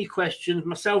ask, any questions,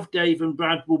 myself, Dave and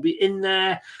Brad will be in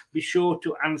there. Be sure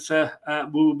to answer.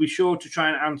 We'll be sure to try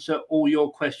and answer all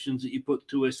your questions that you put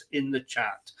to us in the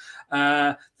chat.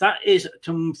 That is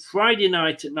Friday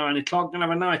night at 9 o'clock. Going to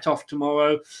have a night off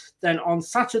tomorrow. Then on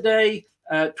Saturday,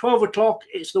 12 o'clock,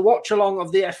 it's the watch along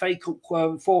of the FA Cup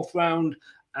 4th round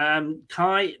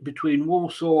tie between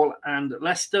Walsall and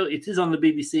Leicester. It is on the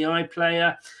BBC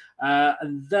iPlayer.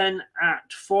 And then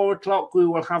at 4 o'clock, we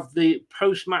will have the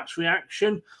post-match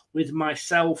reaction with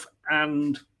myself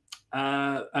and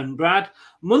Brad.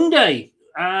 Monday,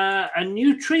 a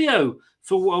new trio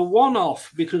for a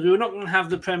one-off because we're not going to have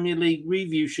the Premier League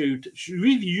review show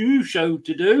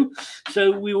to do.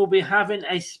 So we will be having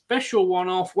a special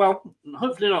one-off. Well,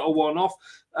 hopefully not a one-off.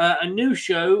 A new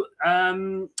show,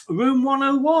 Room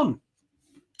 101.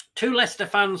 2 Leicester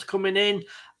fans coming in,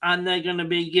 and they're going to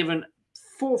be given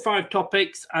 4 or 5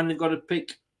 topics, and they've got to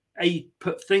pick a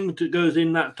thing that goes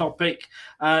in that topic,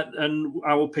 and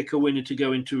I will pick a winner to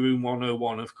go into room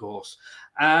 101, of course.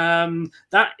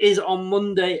 That is on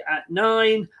Monday at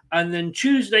 9, and then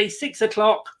Tuesday 6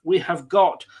 o'clock we have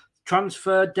got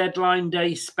Transfer Deadline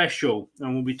Day special,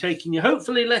 and we'll be taking you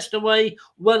hopefully Leicester way.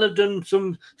 Well, have done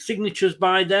some signatures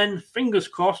by then, fingers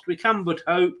crossed, we can but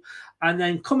hope. And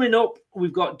then coming up,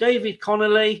 we've got David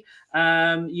Connolly.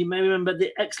 You may remember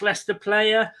the ex-Leicester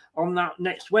player. On that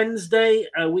next Wednesday,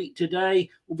 a week today,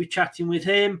 we'll be chatting with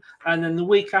him. And then the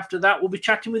week after that, we'll be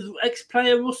chatting with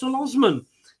ex-player Russell Osman.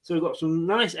 So we've got some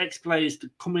nice ex-players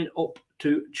coming up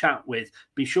to chat with.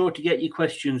 Be sure to get your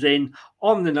questions in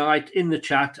on the night in the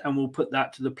chat, and we'll put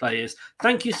that to the players.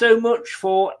 Thank you so much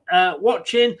for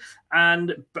watching,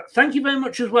 and thank you very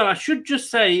much as well. I should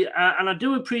just say, and I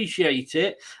do appreciate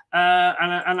it,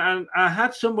 and I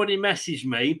had somebody message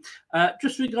me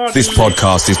just regarding... This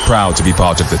podcast is proud to be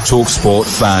part of the TalkSport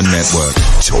Fan Network.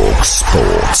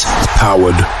 TalkSport,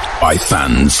 powered by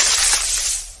fans.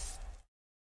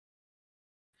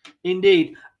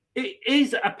 Indeed. It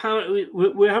is apparently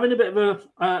we're having a bit of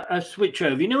a switch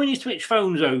over. You know when you switch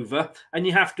phones over and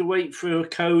you have to wait for a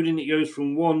code and it goes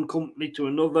from one company to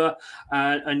another,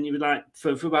 and you're like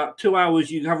for about 2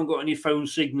 hours you haven't got any phone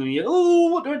signal.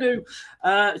 And what do I do?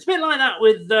 It's a bit like that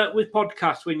with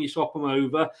podcasts when you swap them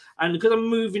over. And because I'm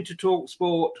moving to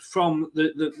TalkSport from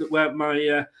the where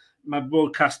my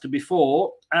broadcaster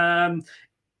before,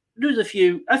 there's a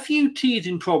few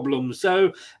teething problems.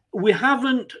 So we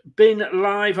haven't been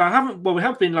live. We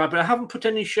have been live, but I haven't put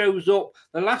any shows up.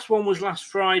 The last one was last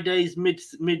Friday's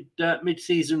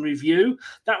mid-season review.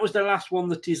 That was the last one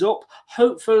that is up.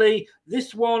 Hopefully,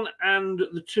 this one and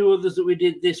the two others that we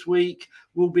did this week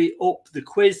will be up. The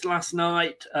quiz last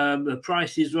night, The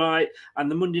Price is Right,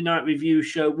 and the Monday Night Review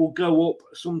show will go up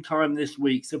sometime this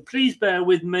week. So please bear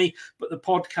with me, but the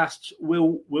podcasts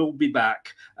will be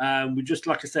back. We just,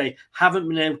 like I say, haven't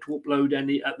been able to upload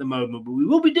any at the moment, but we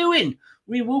will be doing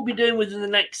within the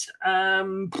next,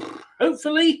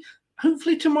 hopefully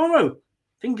tomorrow.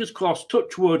 Fingers crossed,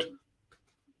 touch wood,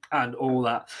 and all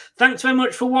that. Thanks very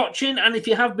much for watching, and if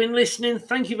you have been listening,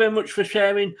 thank you very much for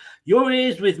sharing your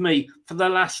ears with me for the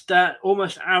last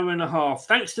almost hour and a half.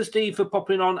 Thanks to Steve for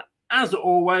popping on as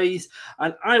always,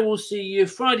 and I will see you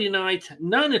Friday night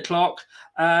 9 o'clock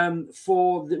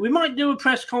we might do a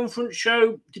press conference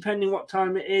show depending what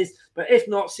time it is, but if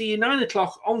not, see you 9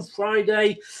 o'clock on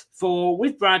Friday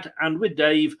with Brad and with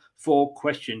Dave for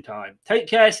question time. Take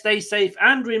care, stay safe,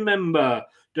 and remember,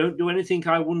 don't do anything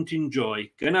I wouldn't enjoy.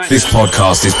 Good night. This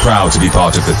podcast is proud to be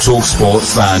part of the TalkSport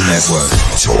Fan Network.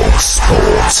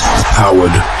 TalkSport,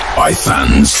 powered by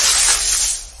fans.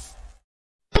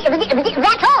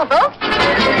 That's all, folks.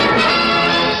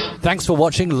 Thanks for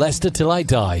watching Leicester Till I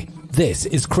Die. This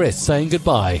is Chris saying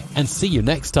goodbye, and see you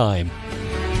next time.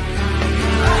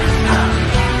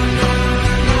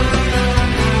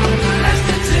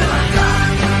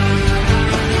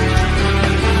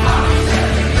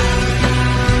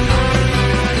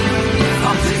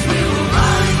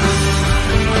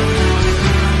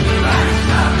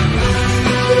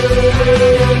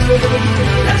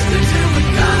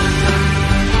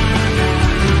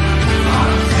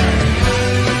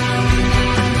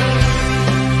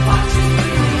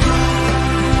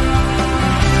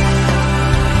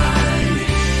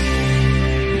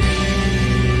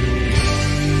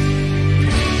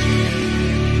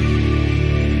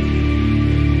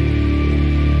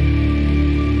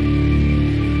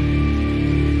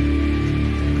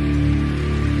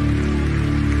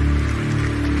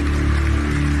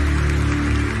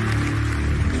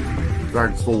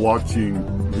 Thanks for watching.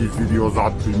 These videos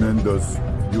are tremendous.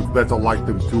 You better like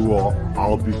them too, or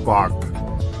I'll be back.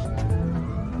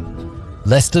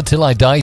 Leicester Till I Die